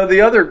of,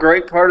 the other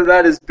great part of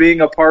that is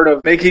being a part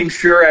of making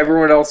sure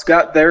everyone else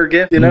got their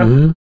gift,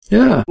 Mm-hmm.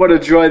 Yeah. What a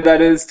joy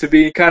that is to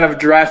be kind of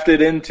drafted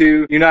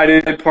into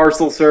United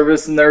Parcel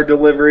Service and their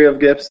delivery of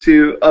gifts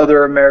to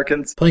other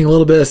Americans. Playing a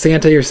little bit of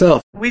Santa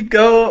yourself. We'd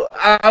go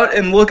out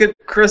and look at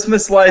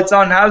Christmas lights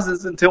on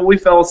houses until we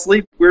fell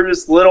asleep. We were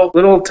just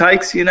little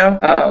tykes,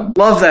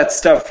 Love that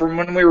stuff from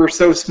when we were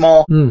so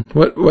small.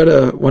 What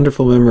a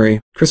wonderful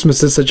memory.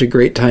 Christmas is such a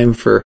great time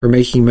for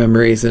making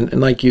memories. And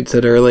like you'd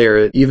said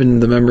earlier, even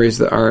the memories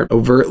that aren't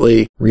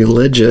overtly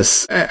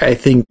religious, I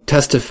think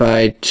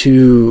testify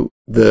to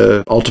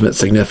the ultimate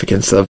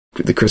significance of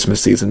the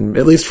Christmas season,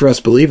 at least for us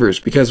believers,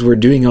 because we're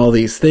doing all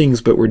these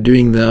things, but we're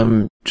doing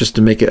them just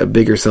to make it a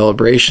bigger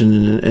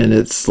celebration. And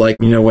it's like,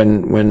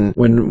 when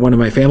one of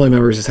my family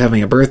members is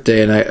having a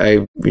birthday and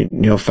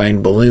I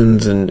find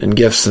balloons and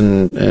gifts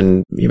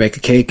and you make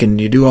a cake and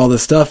you do all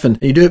this stuff, and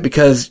you do it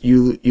because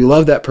you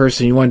love that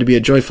person. You want it to be a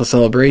joyful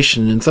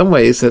celebration. In some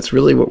ways, that's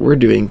really what we're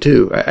doing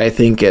too. I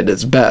think at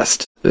its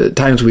best. At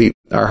times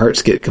our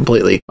hearts get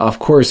completely off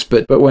course,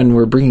 but when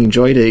we're bringing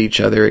joy to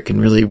each other, it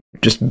can really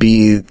just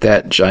be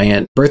that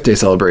giant birthday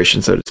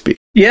celebration, so to speak.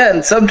 Yeah,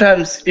 and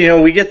sometimes,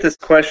 we get this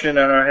question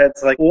in our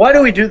heads, like, why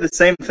do we do the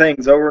same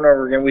things over and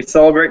over again? We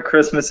celebrate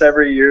Christmas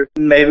every year.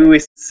 Maybe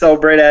we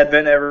celebrate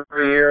Advent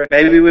every year.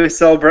 Maybe we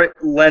celebrate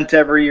Lent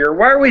every year.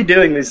 Why are we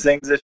doing these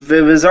things if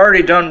it was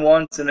already done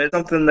once and it's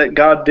something that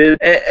God did?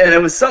 And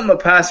it was something a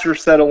pastor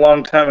said a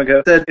long time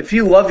ago, that if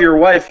you love your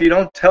wife, you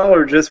don't tell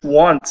her just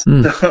once.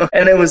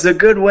 And it was a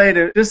good way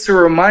to, just a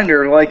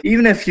reminder, like,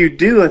 even if you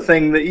do a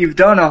thing that you've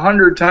done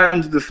 100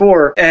 times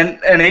before, and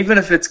even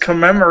if it's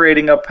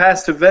commemorating a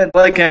past event,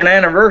 like an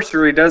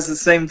anniversary does the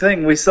same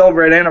thing. We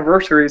celebrate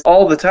anniversaries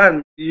all the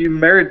time. You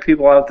married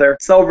people out there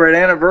celebrate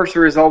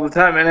anniversaries all the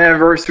time, and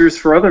anniversaries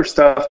for other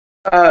stuff.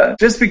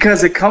 Just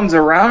because it comes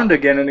around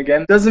again and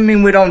again doesn't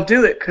mean we don't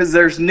do it, because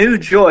there's new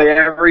joy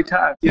every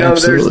time.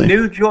 There's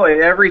new joy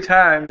every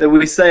time that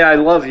we say, I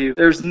love you.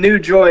 There's new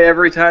joy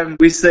every time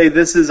we say,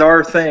 this is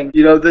our thing.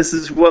 This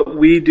is what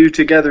we do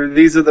together.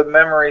 These are the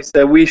memories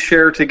that we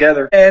share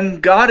together.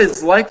 And God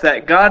is like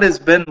that. God has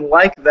been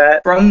like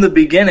that from the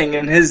beginning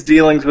in his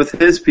dealings with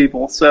his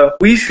people. So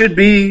we should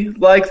be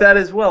like that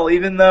as well,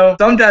 even though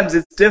sometimes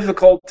it's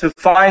difficult to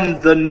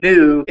find the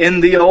new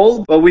in the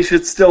old, but we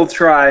should still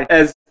try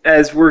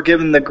as we're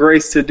given the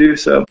grace to do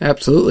so.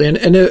 Absolutely.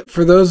 And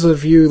for those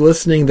of you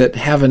listening that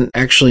haven't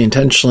actually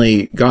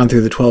intentionally gone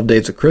through the 12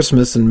 days of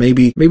Christmas, and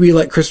maybe you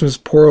let Christmas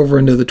pour over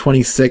into the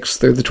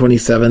 26th or the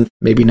 27th,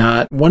 maybe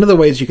not. One of the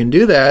ways you can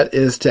do that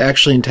is to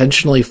actually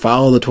intentionally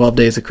follow the 12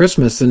 days of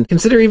Christmas, and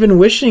consider even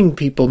wishing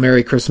people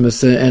Merry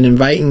Christmas and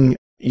inviting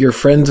your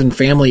friends and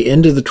family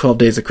into the 12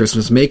 days of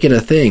Christmas. Make it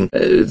a thing.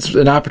 It's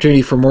an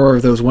opportunity for more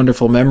of those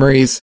wonderful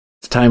memories.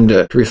 It's time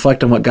to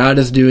reflect on what God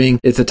is doing.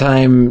 It's a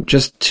time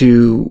just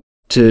to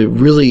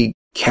really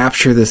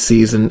capture this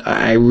season.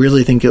 I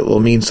really think it will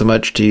mean so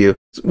much to you.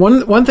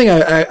 One thing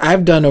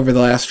I've done over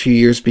the last few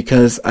years,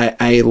 because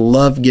I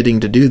love getting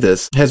to do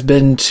this, has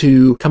been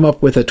to come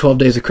up with a 12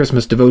 Days of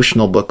Christmas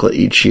devotional booklet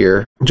each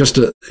year, just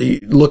to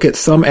look at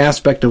some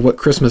aspect of what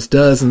Christmas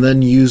does and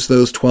then use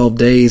those 12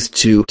 days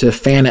to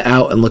fan it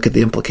out and look at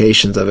the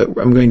implications of it.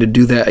 I'm going to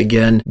do that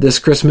again this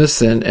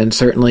Christmas, and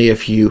certainly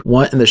if you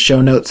want, in the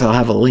show notes, I'll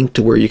have a link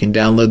to where you can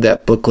download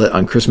that booklet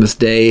on Christmas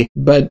Day.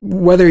 But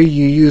whether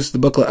you use the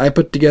booklet I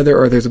put together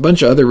or there's a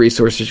bunch of other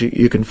resources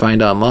you can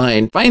find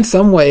online, find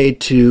some way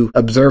to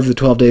observe the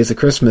 12 days of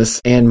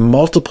Christmas and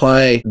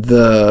multiply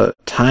the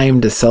time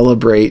to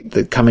celebrate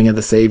the coming of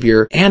the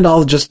Savior and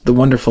all just the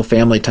wonderful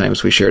family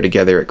times we share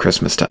together at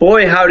Christmas time.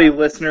 Boy, howdy,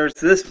 listeners.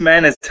 This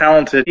man is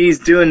talented. He's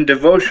doing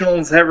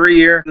devotionals every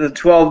year. The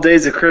 12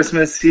 days of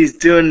Christmas, he's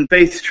doing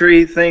faith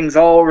tree things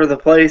all over the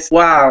place.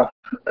 Wow.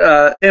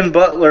 Tim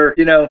Butler,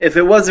 if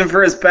it wasn't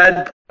for his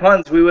bad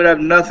puns, we would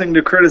have nothing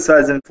to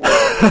criticize him for.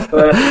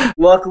 But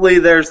luckily,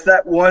 there's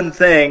that one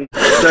thing.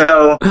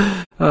 So,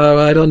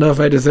 I don't know if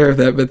I deserve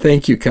that, but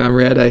thank you,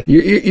 comrade.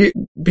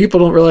 People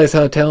don't realize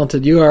how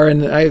talented you are,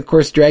 and I, of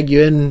course, drag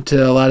you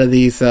into a lot of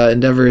these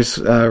endeavors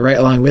right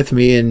along with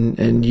me,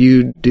 and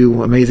you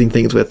do amazing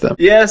things with them.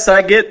 Yes,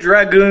 I get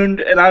dragooned,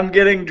 and I'm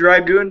getting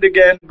dragooned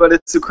again, but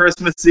it's the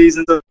Christmas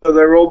season, so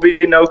there will be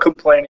no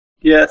complaining.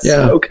 Yes.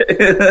 Yeah.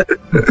 Okay.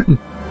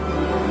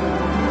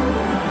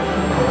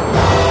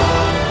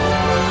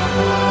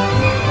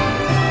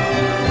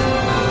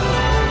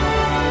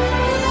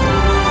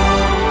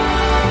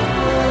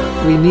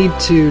 We need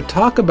to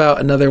talk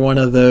about another one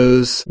of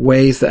those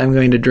ways that I'm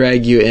going to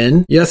drag you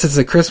in. Yes, it's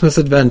a Christmas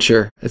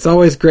adventure. It's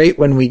always great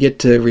when we get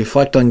to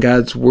reflect on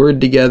God's Word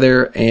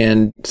together,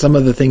 and some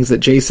of the things that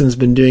Jason's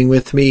been doing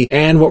with me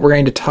and what we're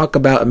going to talk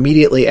about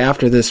immediately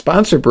after this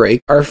sponsor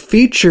break are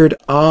featured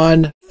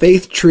on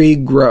Faith Tree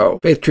Grow.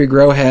 Faith Tree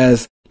Grow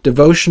has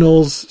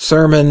devotionals,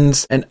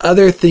 sermons, and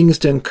other things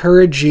to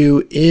encourage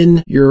you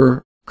in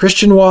your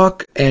Christian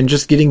walk and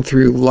just getting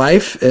through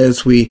life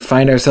as we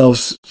find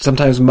ourselves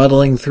sometimes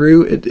muddling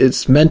through.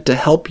 It's meant to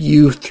help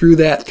you through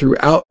that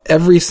throughout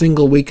every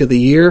single week of the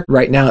year.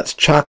 Right now it's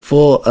chock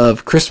full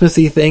of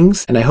Christmassy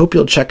things, and I hope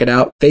you'll check it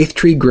out. Faith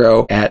Tree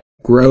Grow at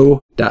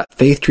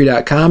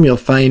grow.faithtree.com. You'll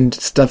find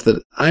stuff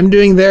that I'm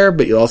doing there,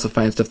 but you'll also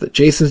find stuff that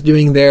Jason's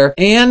doing there.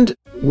 And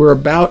we're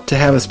about to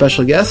have a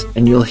special guest,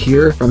 and you'll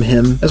hear from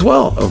him as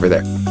well over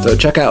there. So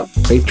check out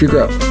Faith Tree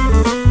Grow.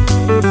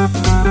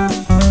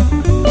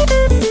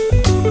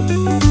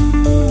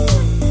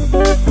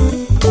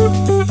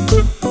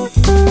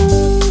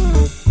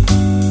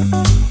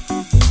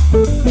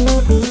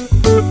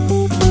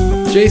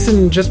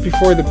 Jason, just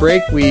before the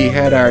break, we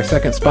had our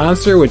second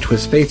sponsor, which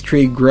was Faith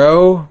Tree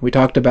Grow. We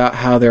talked about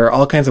how there are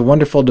all kinds of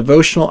wonderful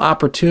devotional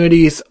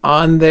opportunities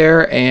on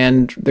there,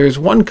 and there's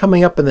one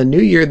coming up in the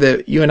new year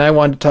that you and I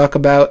wanted to talk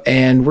about,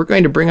 and we're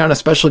going to bring on a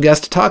special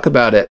guest to talk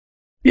about it.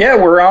 Yeah,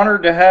 we're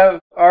honored to have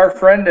our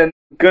friend and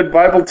good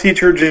Bible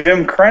teacher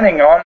Jim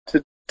Krenning on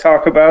to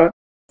talk about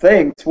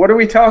things. What are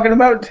we talking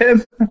about,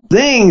 Tim?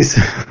 Things!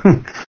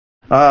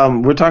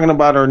 We're talking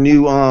about our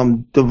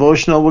new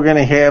devotional we're going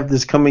to have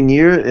this coming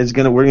year. We're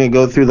going to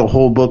go through the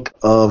whole book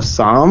of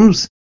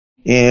Psalms,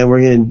 and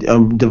we're going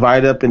to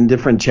divide up in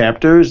different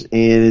chapters,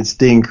 and it's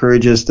to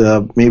encourage us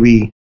to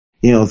maybe,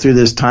 through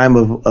this time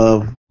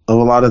of a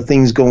lot of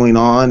things going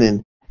on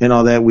and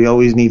all that, we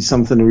always need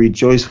something to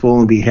rejoice for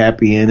and be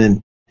happy in,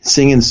 and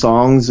singing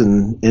songs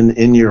and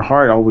in your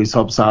heart always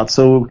helps out.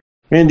 So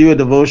we're going to do a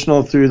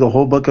devotional through the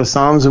whole book of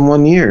Psalms in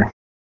 1 year.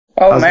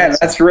 Oh, man,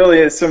 that's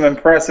really some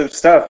impressive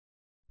stuff.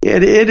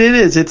 It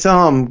is. It's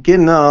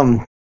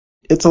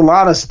it's a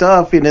lot of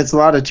stuff and it's a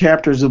lot of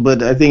chapters,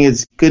 but I think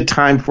it's good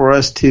time for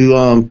us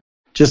to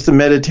just to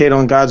meditate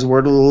on God's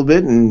Word a little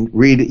bit and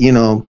read,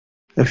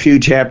 a few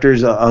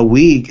chapters a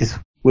week,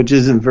 which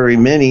isn't very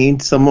many.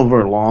 Some of them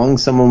are long,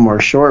 some of them are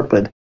short,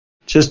 but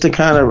just to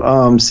kind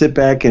of sit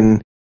back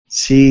and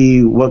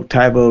see what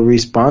type of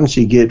response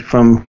you get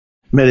from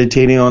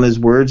meditating on His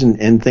words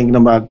and thinking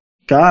about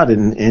God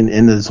and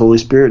His Holy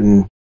Spirit,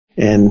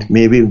 and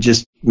maybe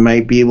just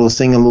might be able to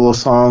sing a little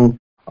song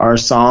or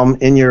psalm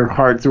in your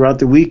heart throughout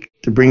the week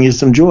to bring you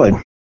some joy.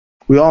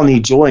 We all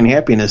need joy and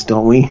happiness,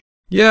 don't we?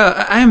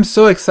 Yeah, I am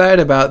so excited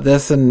about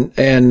this, and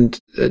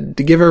to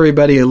give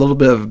everybody a little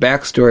bit of a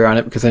backstory on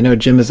it, because I know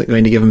Jim isn't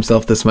going to give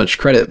himself this much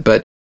credit,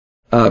 but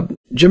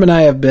Jim and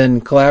I have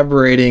been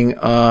collaborating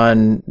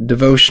on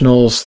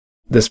devotionals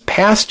this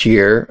past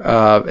year.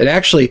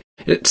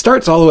 It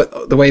starts all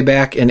the way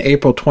back in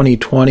April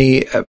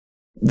 2020,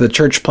 the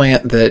church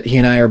plant that he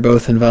and I are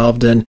both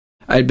involved in.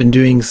 I'd been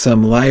doing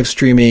some live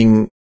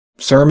streaming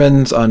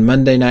sermons on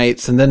Monday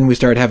nights, and then we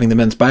started having the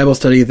men's Bible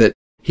study that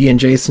he and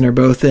Jason are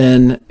both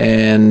in,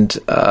 and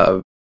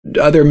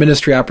other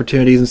ministry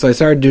opportunities. And so I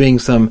started doing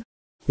some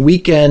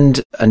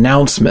weekend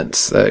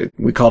announcements.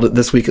 We called it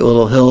This Week at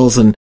Little Hills,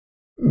 and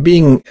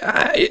I'm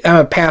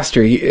a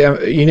pastor,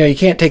 you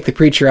can't take the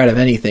preacher out of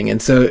anything.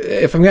 And so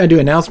if I'm going to do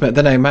an announcement,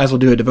 then I might as well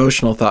do a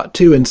devotional thought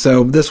too. And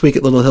so this week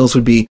at Little Hills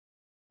would be,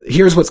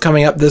 here's what's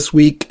coming up this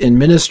week in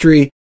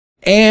ministry,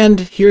 and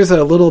here's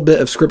a little bit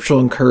of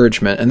scriptural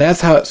encouragement. And that's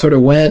how it sort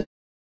of went.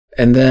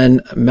 And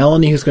then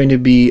Melanie, who's going to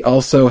be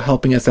also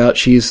helping us out,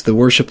 she's the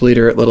worship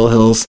leader at Little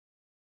Hills.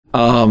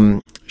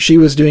 She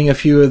was doing a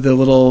few of the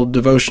little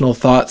devotional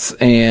thoughts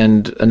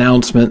and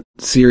announcement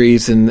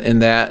series in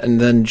that. And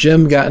then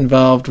Jim got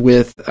involved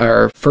with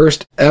our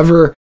first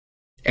ever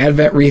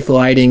Advent wreath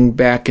lighting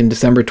back in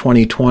December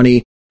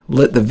 2020,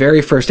 lit the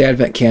very first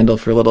Advent candle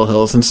for Little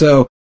Hills. And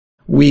so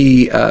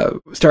we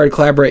started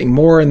collaborating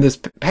more. In this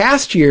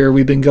past year,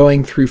 we've been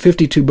going through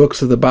 52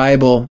 books of the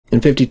Bible in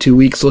 52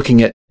 weeks,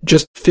 looking at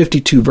just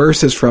 52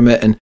 verses from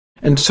it,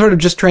 and sort of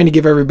just trying to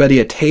give everybody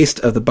a taste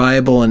of the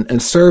Bible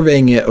and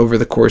surveying it over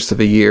the course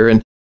of a year.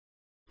 And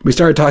we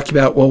started talking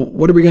about, well,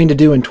 what are we going to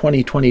do in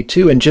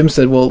 2022? And Jim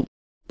said, well,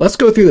 let's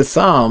go through the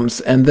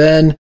Psalms. And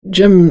then,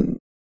 Jim,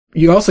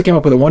 you also came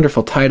up with a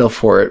wonderful title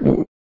for it.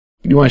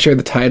 You want to share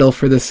the title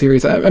for this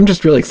series? I'm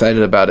just really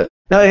excited about it.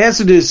 No, it has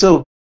to do,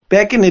 so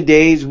back in the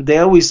days, they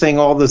always sang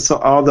these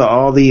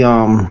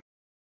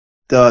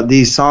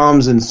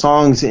psalms and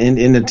songs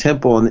in the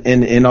temple,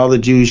 and all the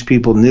Jewish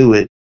people knew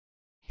it.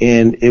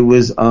 And it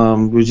was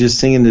we're just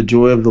singing the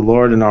joy of the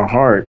Lord in our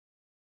heart.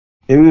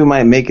 Maybe we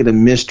might make it a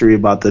mystery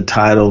about the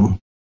title.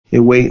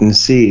 You wait and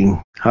see.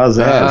 How's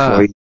that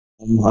for you?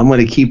 I'm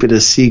going to keep it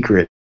a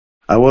secret.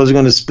 I was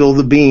going to spill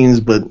the beans,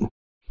 but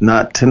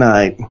not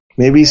tonight.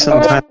 Maybe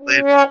sometime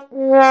later.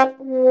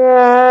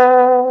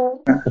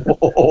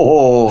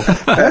 Oh,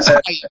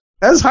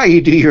 that's how you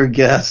do your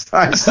guest.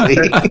 I see.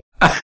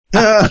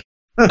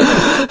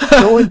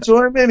 No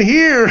enjoyment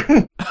here.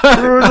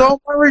 For all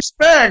my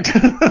respect.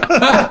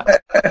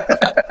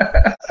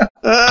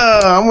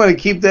 I'm going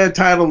to keep that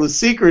title a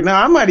secret.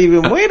 Now, I might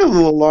even wait a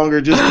little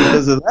longer just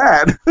because of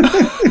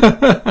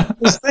that.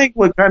 Just think,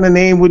 what kind of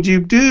name would you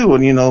do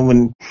when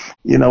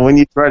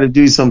you try to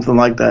do something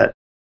like that?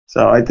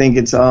 So I think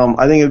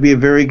I think it'd be a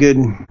very good,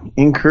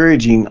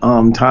 encouraging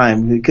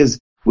time, because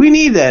we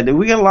need that.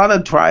 We got a lot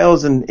of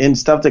trials and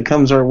stuff that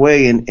comes our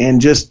way,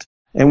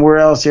 and where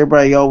else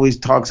everybody always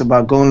talks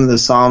about going to the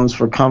Psalms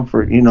for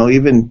comfort.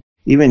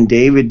 Even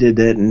David did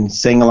that and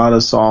sang a lot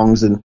of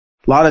songs. And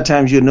a lot of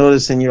times you'll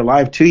notice in your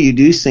life too, you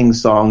do sing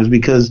songs,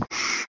 because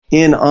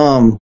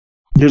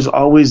there's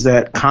always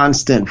that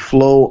constant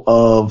flow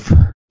of,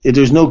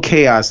 there's no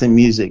chaos in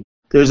music.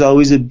 There's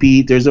always a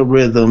beat, there's a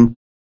rhythm.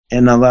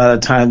 And a lot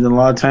of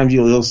times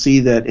you'll see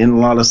that in a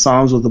lot of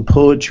Psalms with the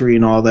poetry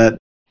and all that,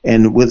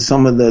 and with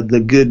some of the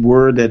good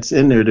word that's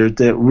in there, there's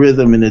that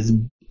rhythm, and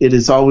it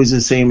is always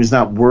the same. It's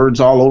not words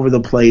all over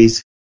the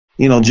place,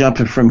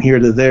 jumping from here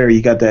to there.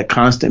 You got that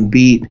constant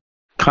beat,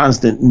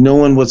 constant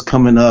knowing what's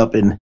coming up,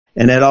 and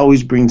that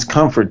always brings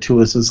comfort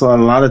to us. It's a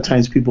lot of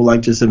times people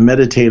like just to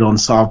meditate on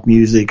soft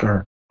music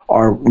or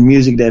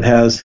music that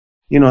has,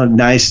 a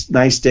nice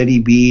steady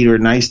beat or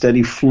nice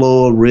steady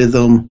flow,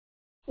 rhythm,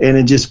 and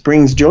it just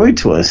brings joy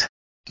to us.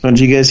 Don't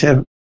you guys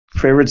have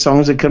favorite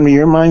songs that come to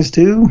your minds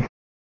too?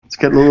 It's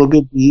got a little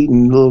good beat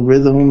and a little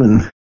rhythm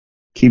and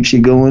keeps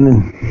you going.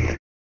 And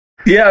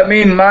yeah, I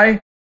mean, I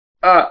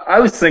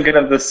was thinking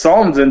of the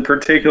Psalms in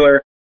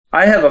particular.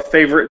 I have a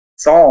favorite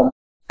psalm.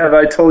 Have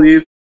I told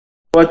you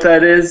what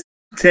that is,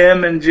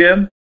 Tim and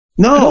Jim?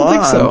 No, I don't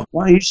think so.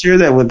 Why don't you share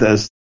that with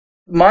us?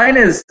 Mine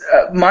is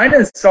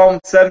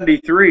Psalm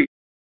 73.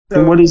 So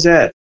and what is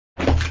that?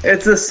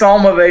 It's a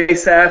psalm of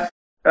Asaph,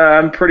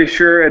 I'm pretty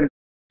sure, and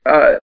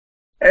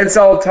it's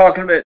all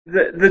talking about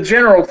the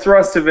general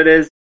thrust of it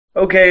is,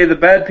 okay, the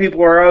bad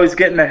people are always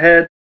getting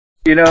ahead,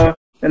 and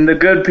the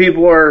good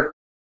people are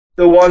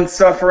the ones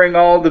suffering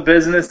all the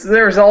business.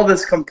 There's all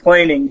this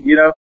complaining,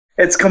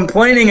 It's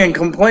complaining and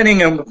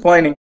complaining and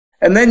complaining.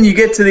 And then you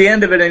get to the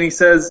end of it and he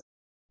says,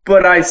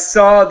 but I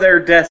saw their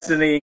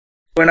destiny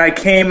when I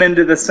came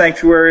into the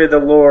sanctuary of the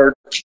Lord.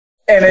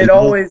 And it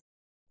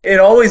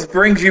always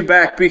brings you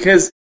back,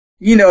 because,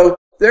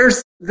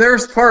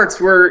 there's parts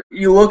where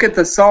you look at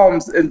the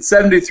Psalms, and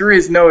 73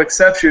 is no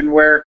exception,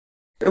 where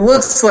it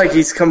looks like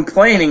he's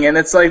complaining, and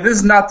it's like, this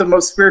is not the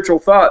most spiritual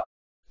thought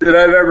that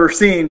I've ever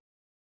seen.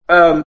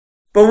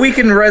 But we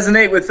can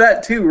resonate with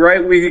that too,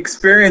 right? We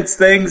experience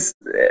things,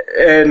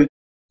 and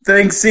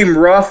things seem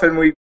rough,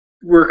 and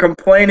we're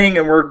complaining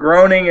and we're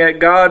groaning at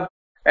God,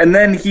 and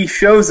then he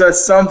shows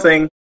us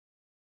something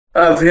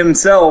of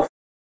himself,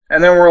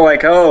 and then we're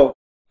like, oh,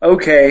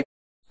 okay,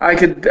 I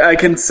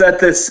can set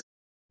this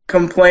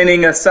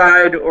complaining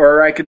aside,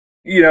 or I could,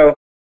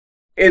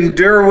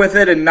 endure with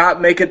it and not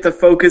make it the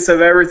focus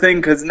of everything,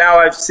 because now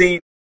I've seen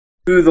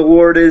who the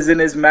Lord is in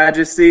his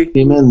majesty.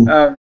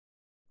 Amen.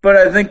 But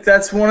I think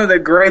that's one of the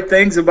great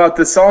things about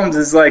the Psalms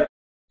is, like,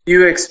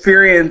 you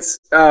experience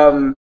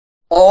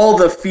all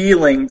the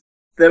feelings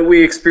that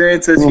we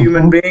experience as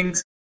human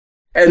beings,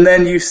 and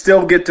then you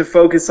still get to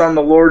focus on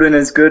the Lord and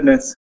his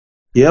goodness.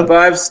 Yep. But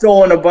I've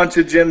stolen a bunch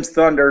of Jim's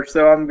thunder,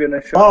 so I'm going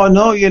to show Oh,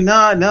 no, you're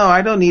not. No,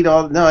 I don't need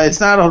all. No, it's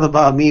not all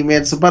about me,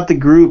 man. It's about the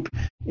group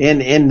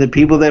and the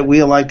people that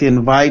we like to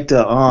invite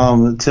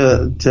to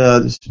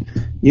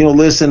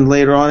listen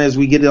later on as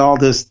we get all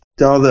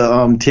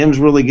the Tim's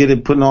really good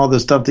at putting all the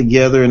stuff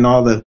together and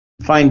all the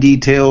fine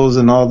details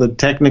and all the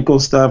technical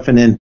stuff, and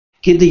then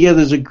get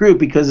together as a group,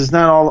 because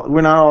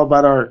we're not all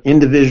about our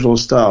individual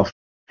stuff.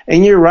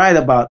 And you're right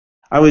about,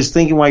 I was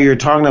thinking while you were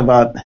talking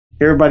about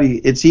everybody,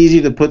 it's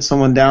easy to put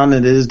someone down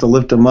than it is to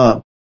lift them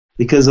up,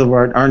 because of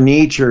our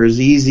nature is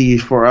easy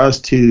for us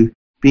to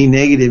be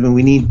negative, and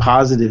we need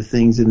positive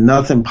things, and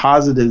nothing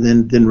positive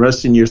than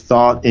resting your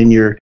thought in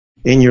your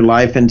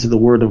life into the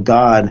Word of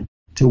God,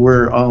 to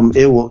where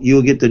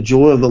you'll get the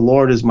joy of the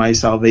Lord is my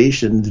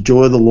salvation. The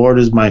joy of the Lord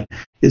is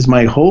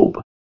my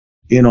hope.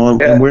 You know,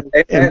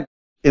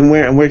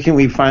 and where can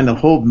we find the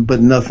hope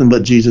but nothing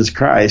but Jesus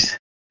Christ?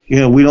 You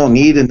know, we don't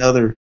need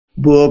another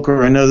book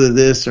or another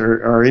this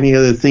or any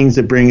other things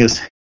that bring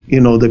us,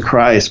 to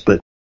Christ. But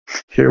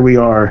here we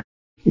are.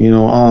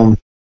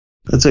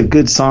 That's a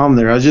good psalm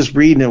there. I was just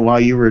reading it while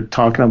you were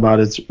talking about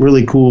it. It's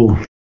really cool.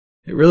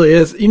 It really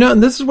is.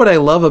 And this is what I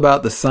love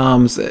about the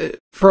Psalms.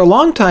 For a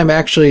long time,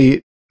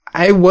 actually,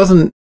 I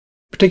wasn't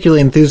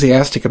particularly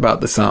enthusiastic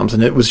about the Psalms,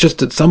 and it was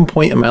just at some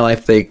point in my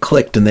life they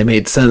clicked and they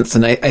made sense.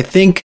 And I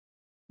think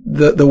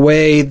the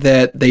way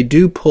that they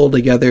do pull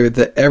together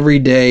the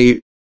everyday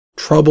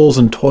troubles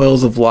and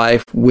toils of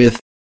life with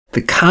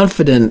the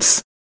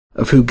confidence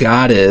of who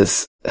God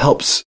is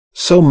helps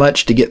so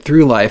much to get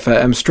through life.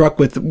 I'm struck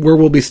with where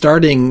we'll be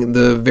starting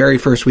the very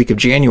first week of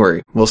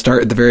January. We'll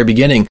start at the very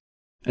beginning.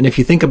 And if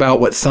you think about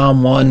what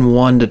Psalm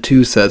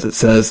 1:1-2 says, it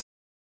says,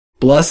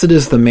 "Blessed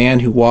is the man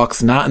who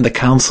walks not in the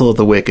counsel of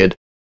the wicked,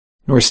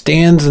 nor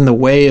stands in the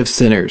way of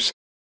sinners,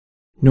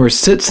 nor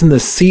sits in the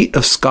seat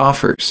of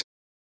scoffers.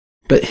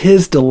 But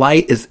his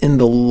delight is in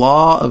the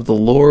law of the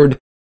Lord,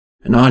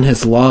 and on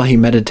his law he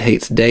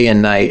meditates day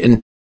and night."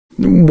 And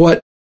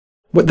what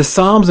the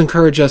Psalms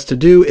encourage us to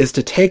do is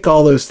to take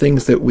all those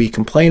things that we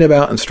complain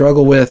about and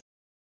struggle with,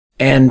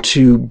 and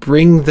to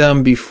bring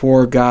them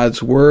before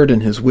God's word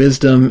and his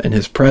wisdom and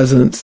his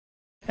presence,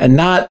 and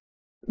not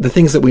the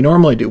things that we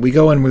normally do. We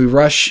go and we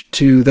rush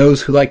to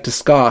those who like to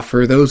scoff,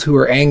 or those who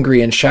are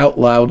angry and shout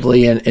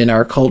loudly in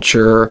our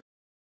culture,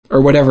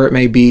 or whatever it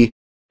may be.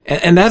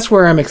 And that's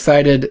where I'm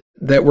excited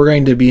that we're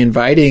going to be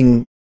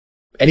inviting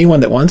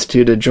anyone that wants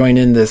to join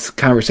in this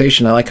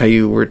conversation. I like how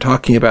you were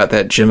talking about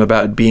that, Jim,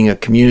 about being a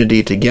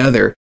community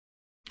together.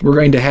 We're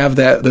going to have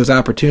those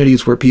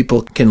opportunities where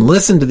people can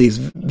listen to these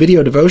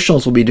video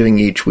devotionals we'll be doing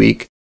each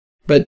week.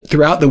 But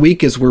throughout the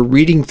week, as we're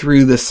reading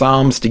through the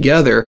Psalms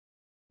together,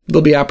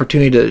 there'll be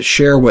opportunity to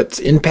share what's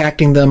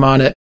impacting them on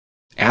it,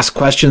 ask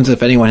questions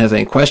if anyone has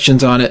any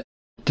questions on it,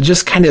 to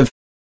just kind of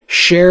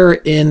share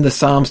in the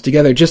Psalms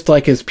together, just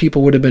like as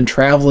people would have been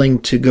traveling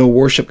to go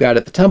worship God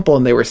at the temple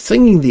and they were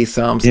singing these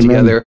Psalms Amen.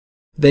 Together,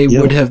 they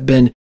would have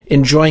been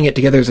enjoying it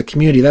together as a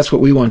community. That's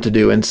what we want to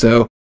do. And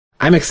so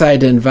I'm excited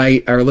to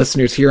invite our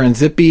listeners here on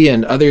Zippy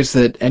and others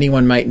that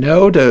anyone might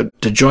know to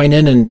join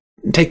in and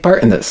take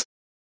part in this.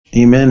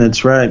 Amen.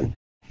 That's right.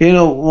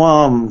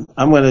 I'm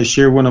going to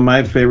share one of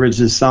my favorites.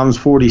 Is Psalms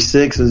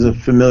 46 is a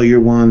familiar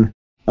one.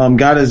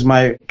 God is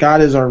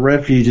our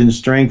refuge and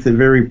strength, a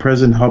very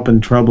present help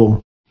in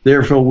trouble.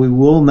 Therefore we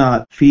will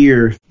not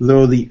fear,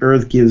 though the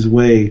earth gives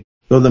way,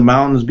 though the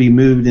mountains be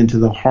moved into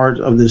the heart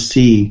of the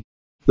sea,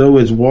 though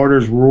its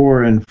waters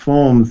roar and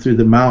foam through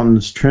the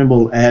mountains,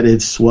 tremble at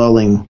its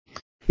swelling.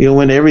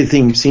 When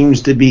everything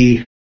seems to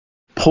be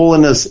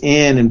pulling us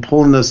in and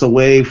pulling us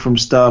away from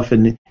stuff,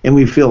 and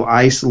we feel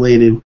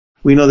isolated,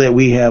 we know that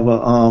we have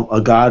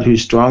a God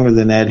who's stronger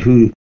than that,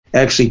 who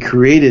actually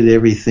created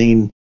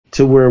everything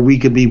to where we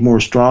could be more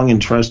strong and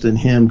trust in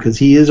him, because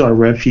he is our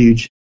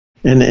refuge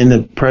and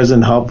the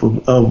present help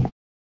of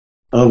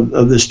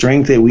the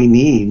strength that we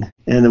need.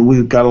 And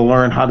we've got to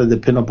learn how to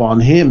depend upon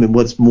him. And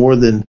what's more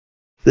than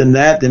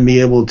be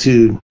able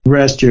to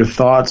rest your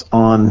thoughts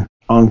on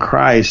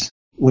Christ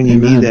when you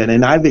Amen. need that.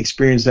 And I've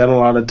experienced that a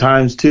lot of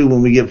times too,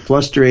 when we get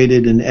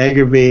frustrated and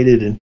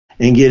aggravated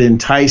and get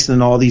enticed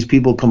and all these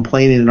people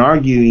complaining and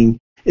arguing.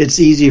 It's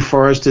easy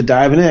for us to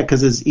dive in it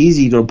because it's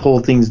easy to pull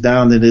things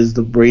down than it is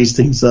to raise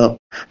things up.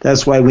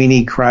 That's why we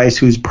need Christ,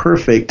 who's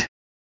perfect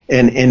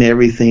and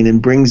everything,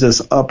 and brings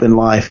us up in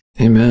life.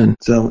 Amen.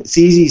 So it's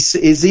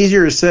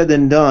easier said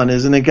than done,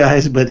 isn't it,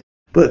 guys? But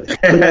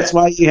that's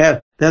why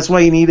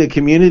you need a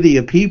community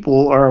of people,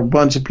 or a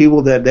bunch of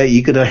people that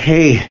you could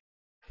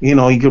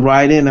you could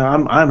write in.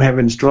 I'm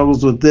having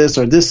struggles with this,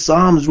 or this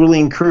Psalms really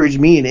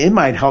encouraged me, and it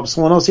might help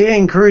someone else. Yeah,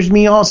 encouraged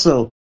me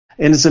also.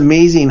 And it's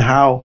amazing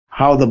how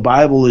the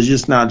Bible is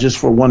just not just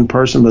for one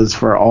person, but it's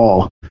for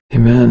all.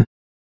 Amen.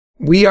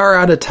 We are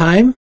out of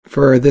time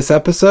for this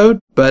episode,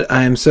 but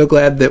I'm so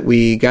glad that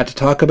we got to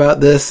talk about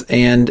this.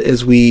 And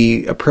as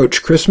we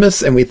approach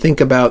Christmas and we think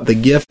about the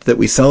gift that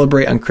we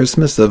celebrate on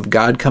Christmas of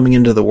God coming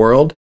into the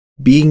world,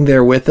 being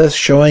there with us,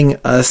 showing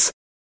us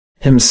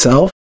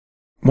himself,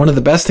 one of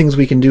the best things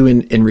we can do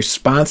in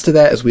response to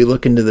that as we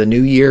look into the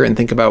new year and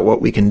think about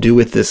what we can do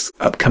with this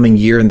upcoming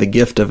year and the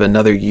gift of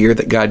another year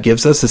that God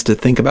gives us is to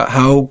think about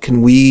how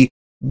can we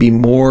be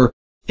more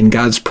in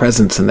God's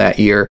presence in that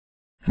year.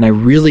 And I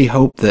really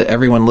hope that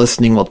everyone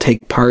listening will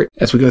take part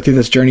as we go through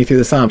this journey through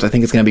the Psalms. I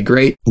think it's going to be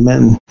great.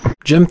 Amen.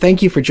 Jim,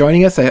 thank you for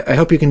joining us. I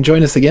hope you can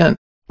join us again.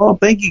 Well,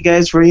 thank you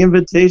guys for the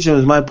invitation. It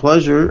was my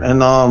pleasure.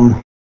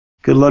 And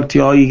good luck to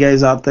all you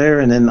guys out there.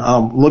 And then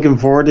looking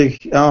forward to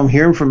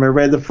hearing from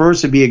everybody. The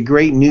first would be a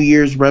great New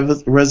Year's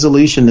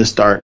resolution to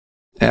start.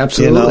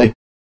 Absolutely. You know?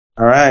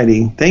 All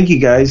righty. Thank you,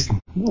 guys.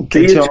 We'll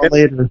catch you all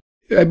later.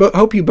 I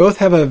hope you both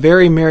have a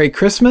very Merry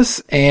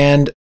Christmas.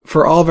 And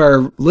for all of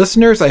our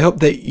listeners, I hope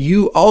that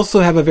you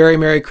also have a very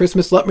Merry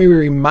Christmas. Let me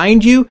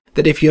remind you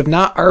that if you have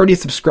not already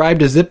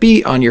subscribed to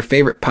Zippy on your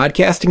favorite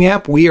podcasting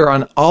app, we are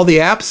on all the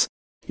apps.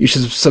 You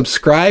should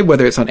subscribe,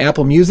 whether it's on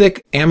Apple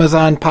Music,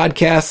 Amazon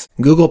Podcasts,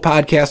 Google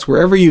Podcasts,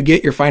 wherever you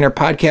get your finer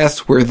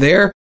podcasts, we're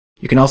there.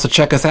 You can also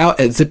check us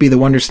out at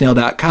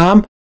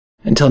zippythewondersnail.com.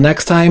 Until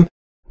next time,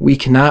 we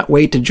cannot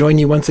wait to join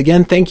you once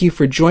again. Thank you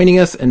for joining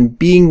us and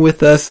being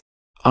with us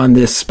on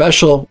this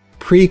special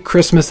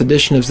pre-Christmas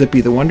edition of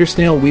Zippy the Wonder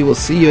Snail. We will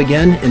see you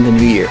again in the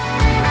new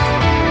year.